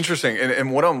those. Interesting.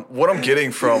 And what I'm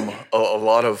getting from a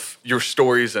lot of your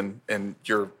stories and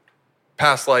your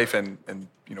past life and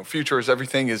future is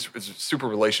everything is super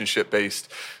relationship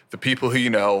based. The people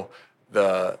who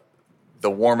the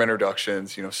warm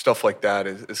introductions, stuff like that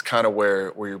is kind of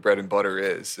where your bread and butter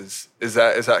is. Is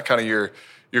that kind of your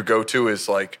go-to? Is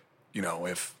like,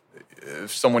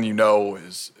 if someone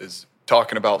is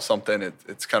talking about something,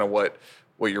 it's kind of what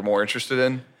you're more interested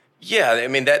in. Yeah, I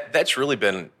mean that's really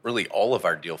been all of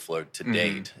our deal flow to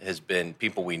date has been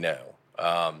people we know.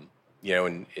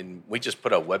 And we just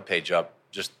put a webpage up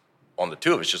just on the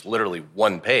two of us, just literally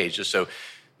one page, just so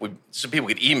people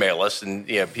could email us, and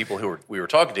people who we were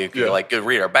talking to could go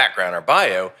read our background, our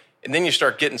bio, and then you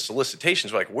start getting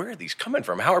solicitations like, where are these coming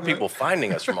from? How are people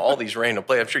finding us from all these random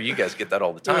places? I'm sure you guys get that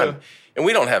all the time, and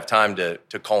we don't have time to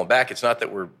call them back. It's not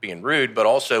that we're being rude, but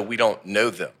also we don't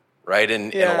know them, right?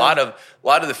 And a lot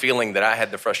of the feeling that I had,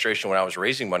 the frustration when I was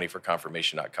raising money for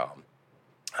Confirmation.com.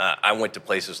 I went to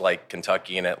places like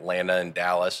Kentucky and Atlanta and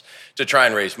Dallas to try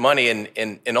and raise money.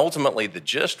 And ultimately the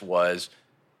gist was,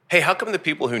 hey, how come the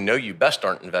people who know you best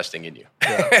aren't investing in you?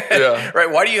 Yeah.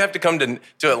 Right? Why do you have to come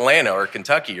to Atlanta or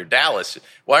Kentucky or Dallas?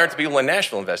 Why aren't the people in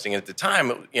Nashville investing? And at the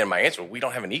time, my answer was, we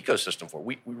don't have an ecosystem for it.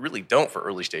 We really don't for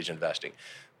early stage investing.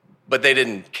 But they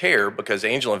didn't care because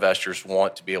angel investors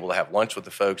want to be able to have lunch with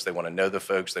the folks. They want to know the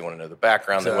folks. They want to know the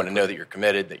background. Exactly. They want to know that you're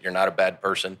committed, that you're not a bad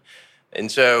person.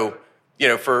 And so,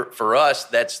 for us,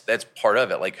 that's part of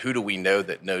it. Like, who do we know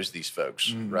that knows these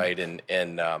folks, right?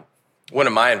 And one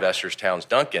of my investors, Towns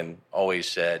Duncan, always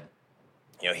said,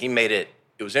 he made it.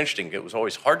 It was interesting. It was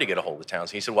always hard to get a hold of Towns.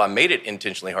 He said, "Well, I made it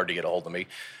intentionally hard to get a hold of me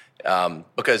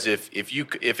because if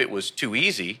it was too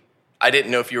easy, I didn't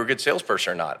know if you were a good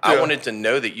salesperson or not. Yeah. I wanted to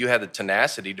know that you had the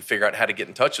tenacity to figure out how to get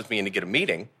in touch with me and to get a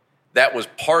meeting." That was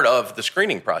part of the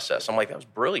screening process. I'm like, that was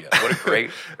brilliant. What a great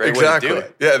exactly. way to do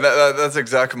it. Yeah, that's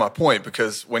exactly my point,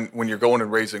 because when you're going and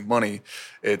raising money,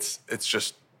 it's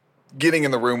just getting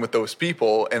in the room with those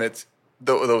people, and it's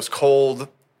those cold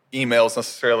emails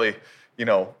necessarily,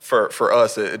 for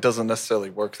us, it doesn't necessarily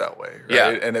work that way, right? Yeah.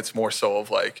 And it's more so of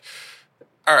like,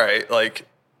 all right, like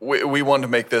we want to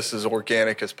make this as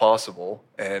organic as possible,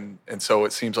 and so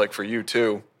it seems like for you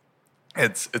too,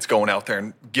 it's going out there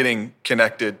and getting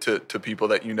connected to people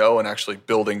that and actually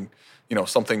building,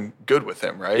 something good with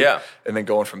them, right? Yeah. And then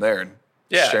going from there and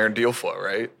sharing deal flow,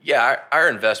 right? Yeah, our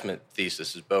investment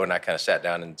thesis is, Bo and I kind of sat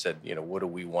down and said, what do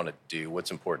we want to do?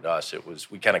 What's important to us?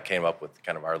 We kind of came up with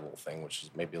kind of our little thing, which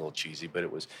is maybe a little cheesy, but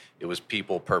it was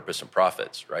people, purpose, and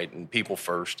profits, right? And people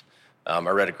first. I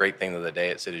read a great thing the other day.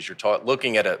 It said, as you're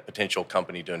looking at a potential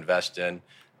company to invest in,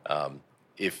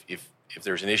 if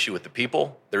there's an issue with the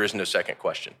people, there is no second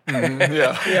question.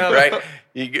 Yeah. Right?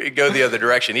 You go the other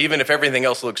direction, even if everything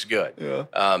else looks good.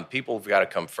 Yeah. People have got to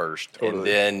come first.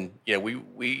 Totally. And then,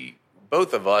 we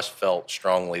both of us felt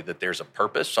strongly that there's a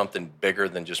purpose, something bigger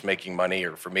than just making money,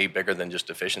 or for me, bigger than just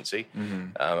efficiency.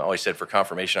 I always said for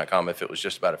Confirmation.com, if it was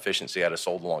just about efficiency, I'd have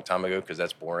sold a long time ago, because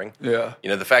that's boring. Yeah.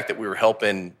 The fact that we were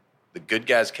helping the good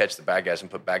guys catch the bad guys and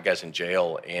put bad guys in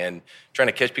jail, and trying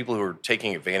to catch people who are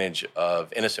taking advantage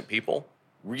of innocent people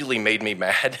really made me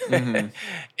mad.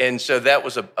 And so that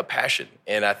was a passion.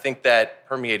 And I think that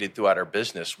permeated throughout our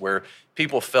business, where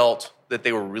people felt that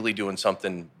they were really doing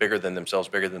something bigger than themselves,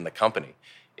 bigger than the company.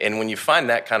 And when you find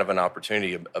that kind of an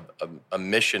opportunity, a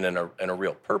mission and a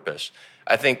real purpose,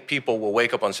 I think people will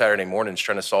wake up on Saturday mornings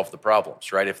trying to solve the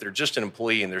problems, right? If they're just an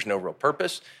employee and there's no real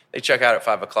purpose, they check out at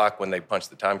 5 o'clock when they punch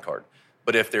the time card.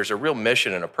 But if there's a real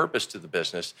mission and a purpose to the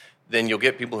business, then you'll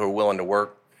get people who are willing to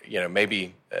work,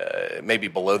 maybe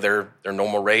below their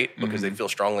normal rate, because they feel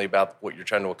strongly about what you're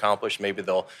trying to accomplish. Maybe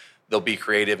they'll be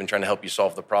creative and trying to help you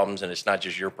solve the problems, and it's not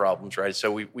just your problems, right?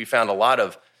 So we found a lot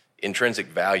of intrinsic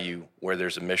value where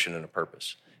there's a mission and a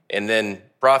purpose. And then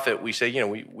profit, we say,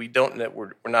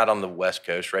 we're not on the West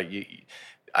Coast, right?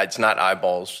 it's not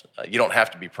eyeballs. You don't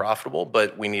have to be profitable,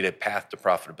 but we need a path to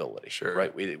profitability. Sure.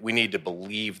 Right? We need to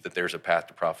believe that there's a path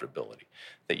to profitability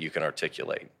that you can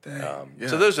articulate.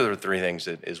 So those are the three things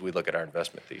that as we look at our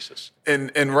investment thesis.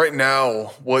 And right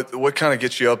now, what kind of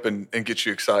gets you up and gets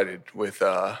you excited with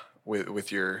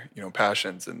your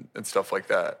passions and stuff like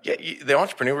that? Yeah, the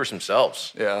entrepreneurs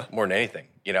themselves. Yeah. More than anything,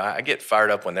 I get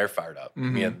fired up when they're fired up.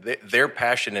 Mm-hmm. Their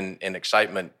passion and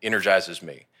excitement energizes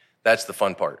me. That's the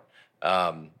fun part.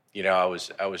 I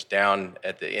was down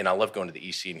and I love going to the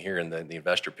EC and hearing the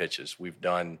investor pitches. We've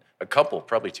done a couple,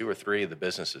 probably 2 or 3 of the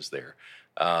businesses there.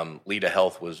 Lita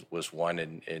Health was one,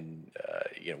 and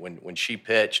when she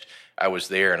pitched, I was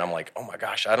there, and I'm like, oh my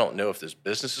gosh, I don't know if this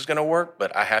business is going to work,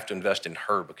 but I have to invest in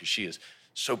her because she is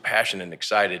so passionate and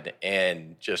excited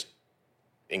and just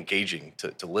engaging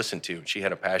to listen to, and she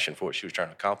had a passion for what she was trying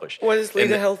to accomplish. What does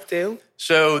Lita Health do?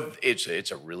 So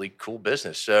it's a really cool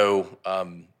business. So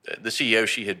the CEO,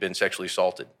 she had been sexually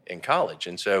assaulted in college,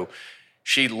 and so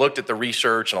she looked at the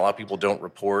research, and a lot of people don't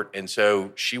report, and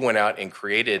so she went out and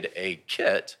created a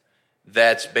kit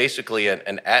that's basically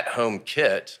an at-home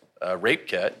kit, a rape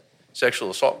kit, sexual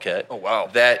assault kit. Oh, wow.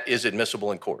 That is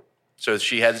admissible in court. So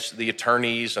she has the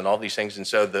attorneys and all these things, and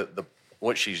so the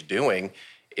what she's doing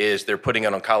is they're putting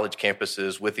it on college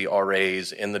campuses with the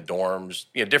RAs in the dorms,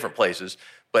 different places,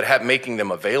 but making them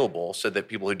available so that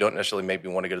people who don't necessarily maybe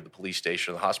want to go to the police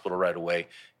station or the hospital right away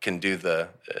can do the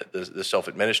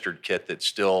self-administered kit that's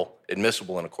still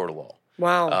admissible in a court of law.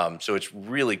 Wow. So it's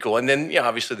really cool. And then,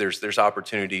 obviously there's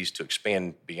opportunities to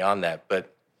expand beyond that,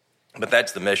 but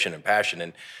that's the mission and passion.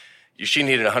 And she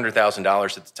needed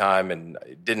 $100,000 at the time and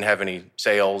didn't have any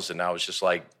sales. And I was just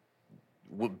like,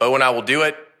 Bo and I will do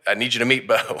it. I need you to meet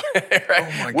Bo. Right?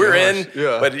 Oh my We're gosh. in,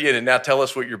 Yeah. but now tell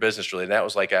us what your business really. And that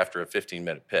was like after a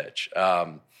 15-minute pitch.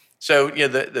 So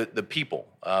the people.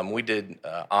 We did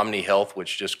Omni Health,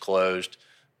 which just closed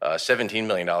a $17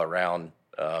 million round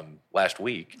last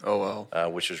week. Oh wow.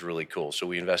 Which is really cool. So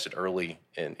we invested early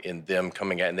in them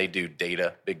coming out, and they do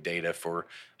big data for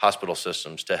hospital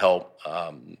systems to help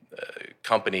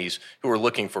companies who are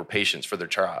looking for patients for their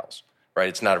trials. Right,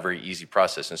 it's not a very easy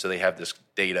process, and so they have this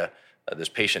data, this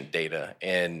patient data,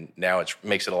 and now it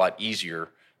makes it a lot easier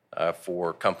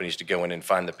for companies to go in and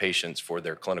find the patients for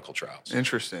their clinical trials.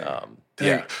 Interesting.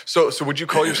 Yeah. So would you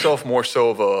call yourself more so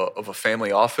of a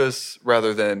family office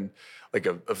rather than like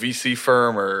a VC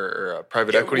firm or a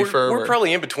private equity firm? We're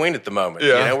probably in between at the moment.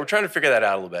 Yeah. We're trying to figure that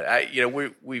out a little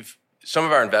bit. We've some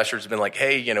of our investors have been like,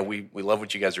 hey, we love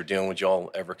what you guys are doing. Would you all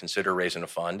ever consider raising a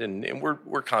fund? And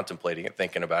we're contemplating it,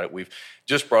 thinking about it. We've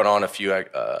just brought on a few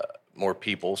more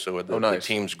people, so the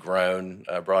team's grown.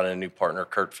 Brought in a new partner,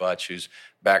 Kurt Futch, whose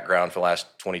background for the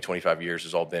last 20, 25 years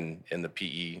has all been in the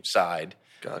PE side.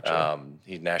 Gotcha.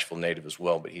 He's Nashville native as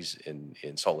well, but he's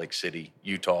in Salt Lake City,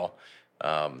 Utah.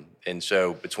 And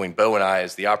so between Bo and I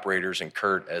as the operators and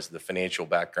Kurt as the financial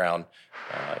background,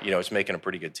 it's making a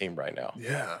pretty good team right now.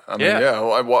 Yeah. I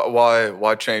mean,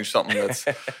 why change something that's,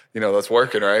 that's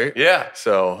working, right? Yeah.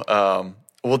 So,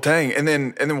 well, dang. And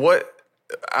then what,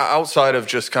 outside of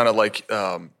just kind of like,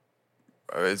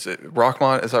 is it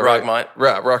Rockmont? Is that right? Rockmont.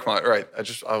 Right. Rockmont. Right.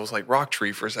 I was like Rock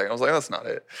Tree for a second. I was like, that's not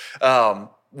it.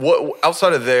 What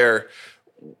outside of there,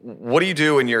 what do you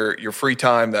do in your free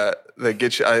time that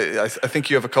gets you? I think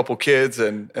you have a couple kids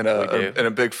and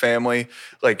a big family.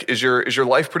 Like, is your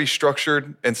life pretty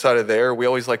structured inside of there? We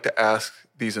always like to ask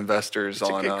these investors a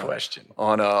good question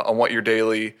on what your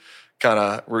daily kind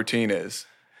of routine is.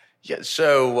 Yeah.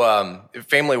 So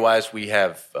family wise, we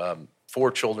have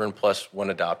 4 children plus 1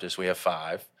 adopted. So we have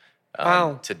 5.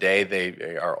 Wow.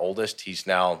 Today, our oldest, he's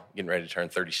now getting ready to turn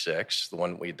 36, the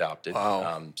one we adopted.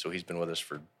 Wow. So he's been with us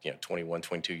for 21,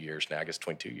 22 years now, I guess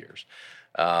 22 years.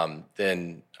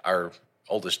 Then our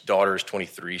oldest daughter is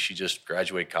 23. She just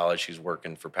graduated college. She's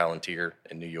working for Palantir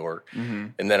in New York. Mm-hmm.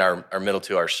 And then our middle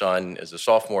 2, our son is a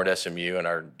sophomore at SMU, and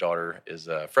our daughter is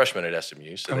a freshman at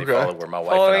SMU. So they follow where my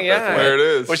wife and I both went. There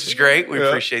it is. Which is great. We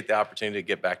appreciate the opportunity to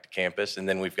get back to campus. And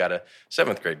then we've got a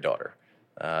 7th grade daughter.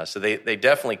 So they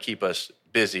definitely keep us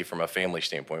busy from a family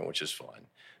standpoint, which is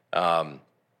fun.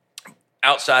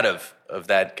 Outside of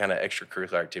that kind of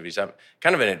extracurricular activities, I'm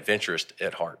kind of an adventurist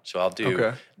at heart. So I'll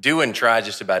do and try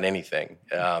just about anything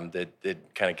that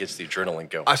kind of gets the adrenaline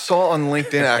going. I saw on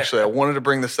LinkedIn, actually, I wanted to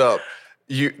bring this up.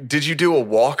 Did you do a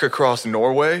walk across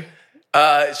Norway?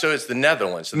 So it's the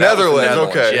Netherlands. So Netherlands,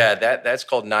 okay. Yeah, that's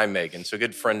called Nijmegen. So a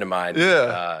good friend of mine,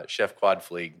 Chef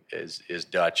Quadvlieg, is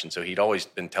Dutch, and so he'd always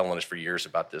been telling us for years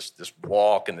about this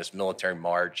walk and this military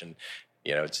march, and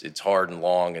it's hard and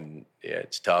long and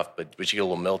it's tough, but you get a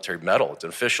little military medal. It's an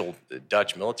official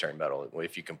Dutch military medal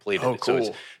if you completed it. Cool. So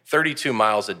it's 32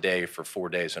 miles a day for 4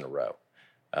 days in a row.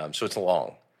 So it's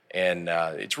long. And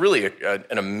it's really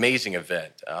an amazing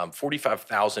event.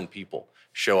 45,000 people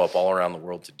show up all around the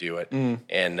world to do it.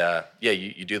 And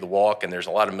you do the walk, and there's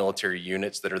a lot of military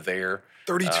units that are there.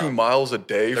 32 miles a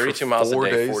day 32 for miles 4 a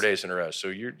day, days? 4 days in a row. So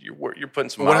you're putting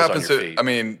some What miles happens on your feet. I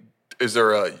mean, is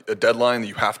there a deadline that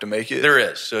you have to make it? There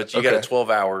is. So you got 12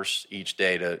 hours each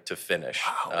day to finish.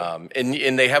 Wow.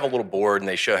 And they have a little board, and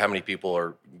they show how many people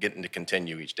are getting to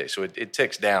continue each day. So it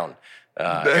ticks down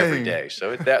every day.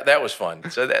 So that was fun.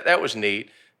 So that was neat.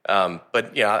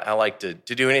 But I like to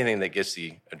do anything that gets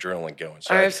the adrenaline going.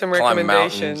 So I have some climb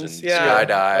recommendations. mountains and Yeah.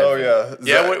 skydive. Oh, yeah. Is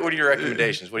Yeah. that- What are your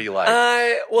recommendations? What do you like?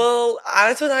 Well,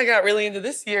 that's what I got really into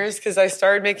this year is because I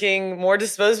started making more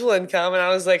disposable income, and I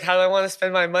was like, how do I want to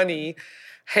spend my money?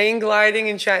 Hang gliding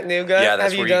in Chattanooga. Yeah,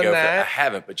 that's have where you done go. that? I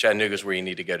haven't, but Chattanooga's where you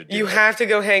need to go to do You it. have to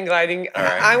go hang gliding. All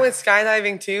right. I went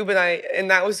skydiving too,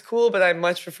 and that was cool, but I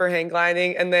much prefer hang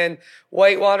gliding. And then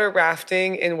whitewater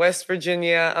rafting in West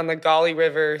Virginia on the Gauley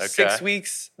River. Okay. 6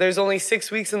 weeks. There's only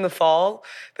 6 weeks in the fall,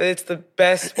 but it's the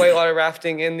best whitewater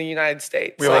rafting in the United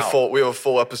States. We have a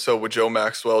full episode with Joe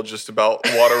Maxwell just about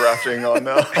water rafting on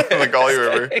the Gauley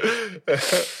River.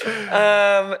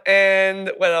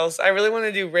 And what else? I really want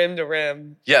to do rim to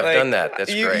rim. Yeah, I've done that.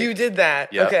 That's you, great. You did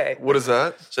that. Yeah. Okay. What is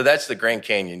that? So that's the Grand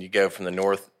Canyon. You go from the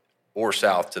north or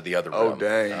south to the other Oh, rim.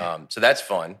 dang. So that's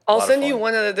fun. I'll send you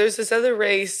one other. There's this other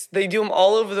race. They do them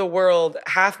all over the world.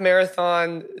 Half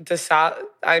marathon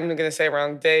I'm going to say it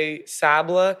wrong. De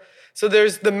Sable. So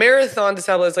there's the marathon de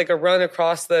Sable is like a run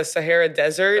across the Sahara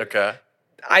Desert. Okay.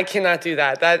 I cannot do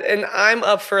that. And I'm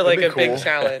up for like That'd a be big cool.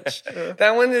 challenge.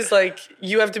 That one is like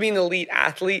you have to be an elite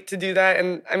athlete to do that.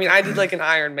 And I mean, I did like an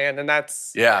Ironman, and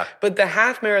that's Yeah. But the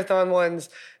half marathon ones,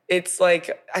 it's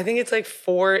like I think it's like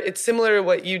it's similar to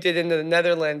what you did in the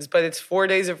Netherlands, but it's 4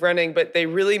 days of running. But they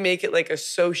really make it like a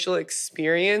social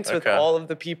experience with Okay. all of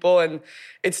the people, and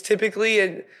it's typically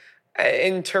in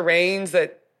terrains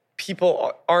that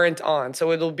people aren't on.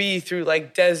 So it'll be through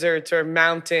like deserts or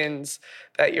mountains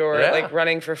that you're Yeah. like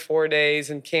running for 4 days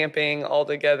and camping all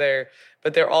together.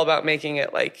 But they're all about making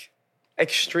it like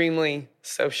extremely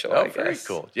social. Oh, I very guess.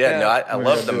 cool. Yeah, no, I We're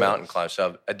love gonna the do mountain climb.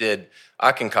 So I did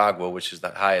Aconcagua, which is the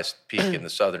highest peak in the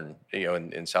southern,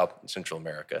 in South and Central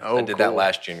America. Oh, I did that cool.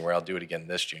 last January. I'll do it again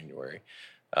this January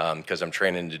because I'm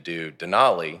training to do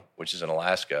Denali, which is in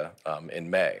Alaska, in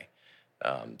May.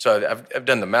 So I've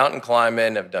done the mountain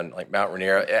climbing. I've done like Mount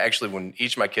Rainier. Actually, when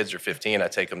each of my kids are 15, I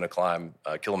take them to climb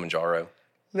Kilimanjaro.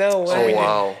 No way. Oh,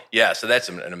 wow. Yeah, so that's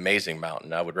an amazing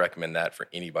mountain. I would recommend that for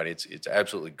anybody. It's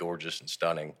absolutely gorgeous and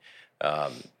stunning.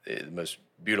 The most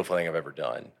beautiful thing I've ever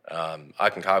done.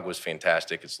 Aconcagua is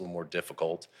fantastic. It's a little more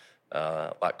difficult,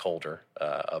 a lot colder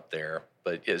up there.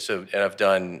 But yeah, and I've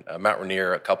done Mount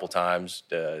Rainier a couple times.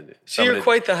 So you're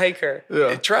quite the hiker.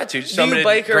 Yeah. I tried to. Summited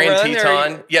bike or Grand run, or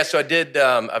Teton. Yeah, so I did.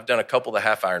 I've done a couple of the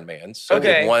half Ironmans. So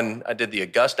Okay. I did the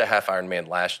Augusta half Ironman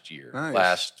last year.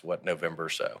 Nice. November or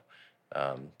so.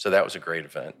 So that was a great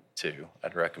event too.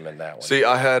 I'd recommend that one. See,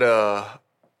 I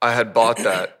had bought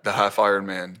the half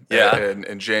Ironman Yeah.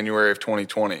 in January of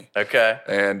 2020 Okay.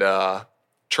 and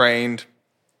trained.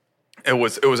 It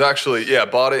was actually,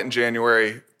 bought it in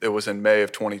January. It was in May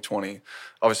of 2020.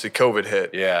 Obviously, COVID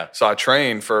hit. Yeah. So I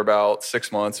trained for about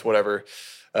 6 months, whatever.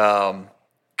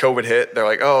 COVID hit. They're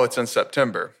like, oh, it's in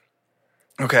September.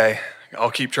 Okay,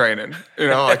 I'll keep training.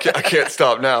 I can't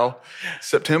stop now.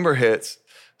 September hits.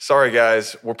 Sorry,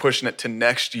 guys, we're pushing it to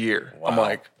next year. I'm Wow.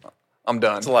 like, I'm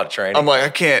done. It's a lot of training. I'm like, I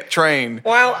can't train.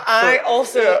 Well, I was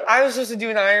supposed to do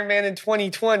an Ironman in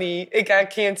 2020. It got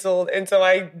canceled, and so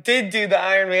I did do the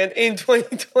Ironman in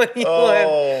 2021.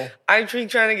 Oh. I keep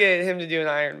trying to get him to do an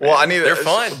Ironman. Well, I need. They're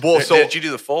fun. Well, so Did you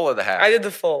do the full or the half? I did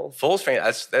the full. Full's fan.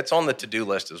 That's on the to-do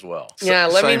list as well. Yeah,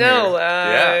 let me same know. here.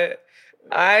 Yeah.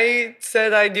 I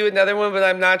said I'd do another one, but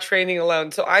I'm not training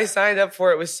alone. So I signed up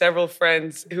for it with several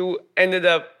friends who ended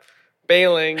up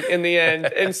bailing in the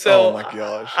end. And so Oh my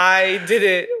gosh. I did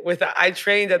it I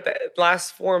trained at the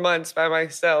last 4 months by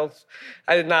myself.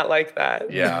 I did not like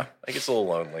that. Yeah, I think it's a little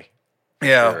lonely.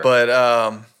 Yeah, Sure. but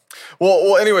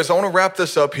well. Anyways, I want to wrap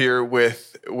this up here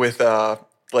with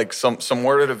like some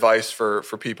word of advice for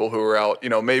people who are out.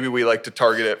 Maybe we like to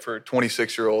target it for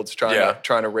 26-year-olds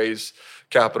trying to raise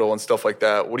capital and stuff like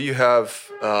that. What do you have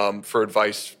for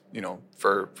advice?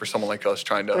 For someone like us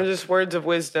trying Or to. just words of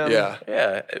wisdom. Yeah.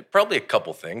 Yeah, probably a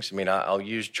couple things. I mean, I'll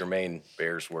use Jermaine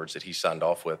Bear's words that he signed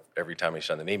off with every time he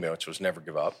sent an email, which was never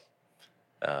give up.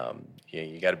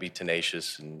 You got to be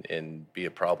tenacious and be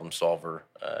a problem solver.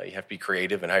 You have to be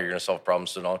creative in how you're going to solve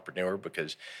problems as an entrepreneur,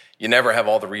 because you never have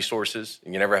all the resources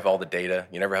and you never have all the data.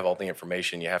 You never have all the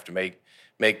information. You have to make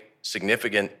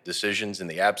significant decisions in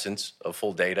the absence of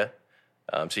full data.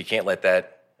 So you can't let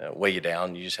that weigh you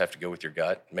down. You just have to go with your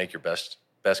gut, make your best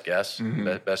guess,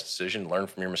 best decision, learn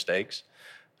from your mistakes.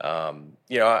 I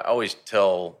always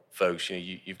tell folks,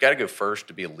 you've got to go first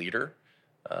to be a leader.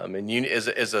 And you,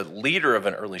 as a leader of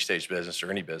an early stage business or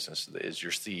any business, as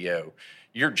your CEO,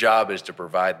 your job is to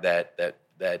provide that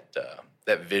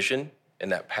vision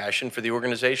and that passion for the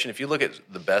organization. If you look at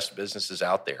the best businesses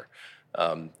out there,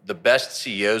 the best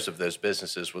CEOs of those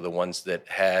businesses were the ones that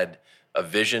had a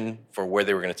vision for where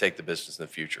they were going to take the business in the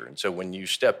future. And so when you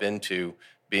step into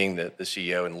being the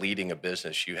CEO and leading a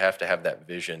business, you have to have that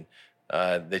vision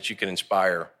that you can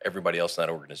inspire everybody else in that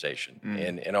organization.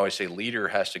 And I always say leader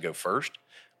has to go first,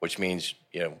 which means,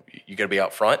 you got to be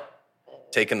out front,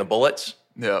 taking the bullets.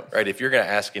 Yeah. Right. If you're going to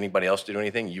ask anybody else to do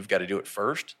anything, you've got to do it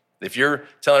first. If you're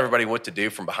telling everybody what to do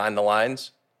from behind the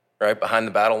lines, right, behind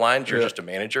the battle lines, you're just a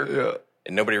manager. Yeah.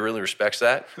 And nobody really respects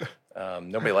that.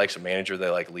 Nobody likes a manager. They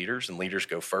like leaders, and leaders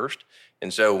go first.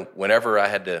 And so whenever I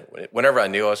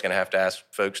knew I was going to have to ask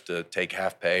folks to take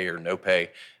half pay or no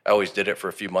pay, I always did it for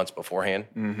a few months beforehand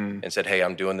and said, hey,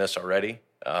 I'm doing this already.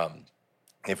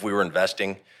 If we were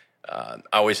investing, I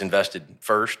always invested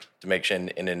first to make sure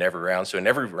in every round. So in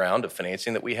every round of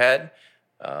financing that we had,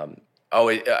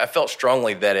 I felt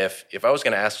strongly that if I was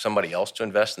going to ask somebody else to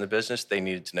invest in the business, they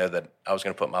needed to know that I was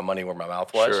going to put my money where my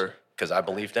mouth was. Sure. Because I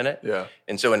believed in it. Yeah.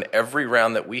 And so in every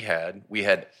round that we had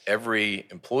every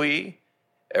employee,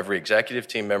 every executive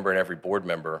team member, and every board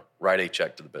member write a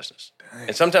check to the business. Dang.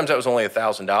 And sometimes that was only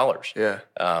 $1,000. Yeah.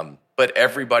 But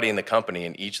everybody in the company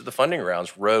in each of the funding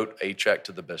rounds wrote a check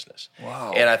to the business.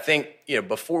 Wow. And I think,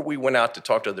 before we went out to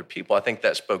talk to other people, I think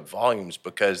that spoke volumes,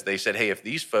 because they said, hey, if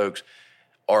these folks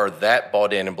are that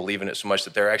bought in and believe in it so much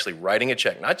that they're actually writing a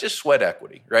check, not just sweat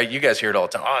equity, right? You guys hear it all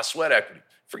the time. Sweat equity.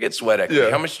 Forget sweat equity. Yeah.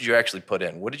 How much did you actually put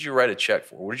in? What did you write a check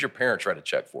for? What did your parents write a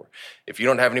check for? If you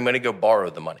don't have any money, go borrow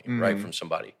the money, right, from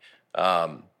somebody.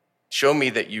 Show me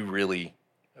that you really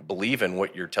believe in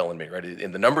what you're telling me, right?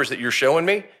 In the numbers that you're showing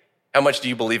me, how much do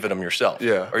you believe in them yourself?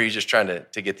 Yeah. Or are you just trying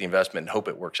to get the investment and hope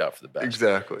it works out for the best?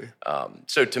 Exactly.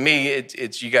 So to me,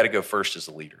 it's you got to go first as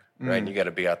a leader, right? And you got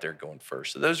to be out there going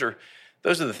first. So those are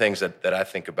the things that I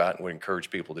think about and would encourage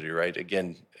people to do, right?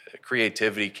 Again,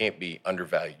 creativity can't be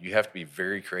undervalued. You have to be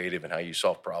very creative in how you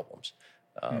solve problems,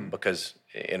 because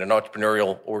in an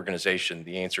entrepreneurial organization,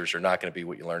 the answers are not going to be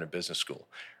what you learn in business school,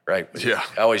 right? Yeah.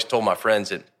 I always told my friends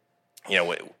that,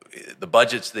 the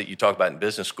budgets that you talk about in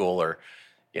business school are,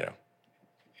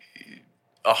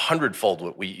 100-fold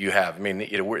what you have. I mean,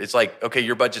 it's like, okay,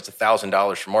 your budget's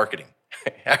 $1,000 for marketing.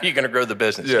 How are you going to grow the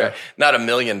business? Yeah. Right? Not $1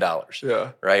 million.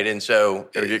 Yeah. Right. And so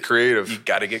gotta get creative. You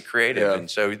got to get creative. Yeah. And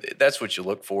so that's what you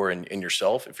look for in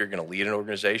yourself if you're going to lead an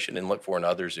organization, and look for in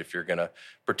others if you're going to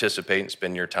participate and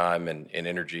spend your time and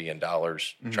energy and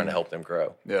dollars trying to help them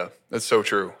grow. Yeah, that's so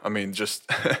true. I mean, just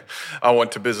I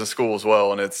went to business school as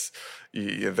well, and it's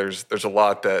there's a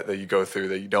lot that you go through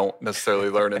that you don't necessarily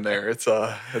learn in there. It's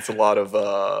a lot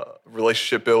of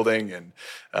relationship building and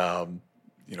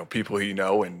people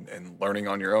and learning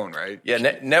on your own, right? Yeah,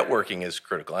 networking is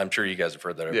critical. I'm sure you guys have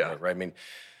heard that, right? I mean,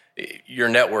 your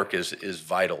network is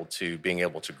vital to being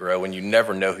able to grow, and you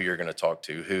never know who you're going to talk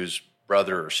to, whose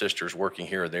brother or sister's working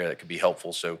here or there that could be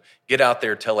helpful. So get out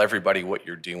there, tell everybody what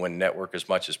you're doing, network as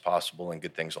much as possible, and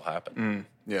good things will happen.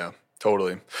 Yeah.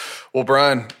 Totally. Well,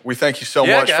 Brian, we thank you so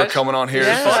much guys. for coming on here.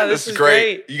 Yeah, this is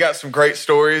great. You got some great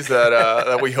stories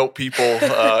that we hope people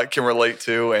can relate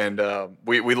to, and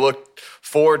we look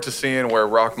forward to seeing where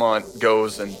Rockmont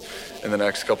goes in the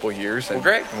next couple of years. And,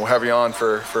 great. And we'll have you on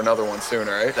for another one soon,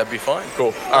 all right? That'd be fun.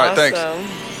 Cool. All right, thanks.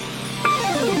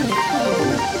 Awesome.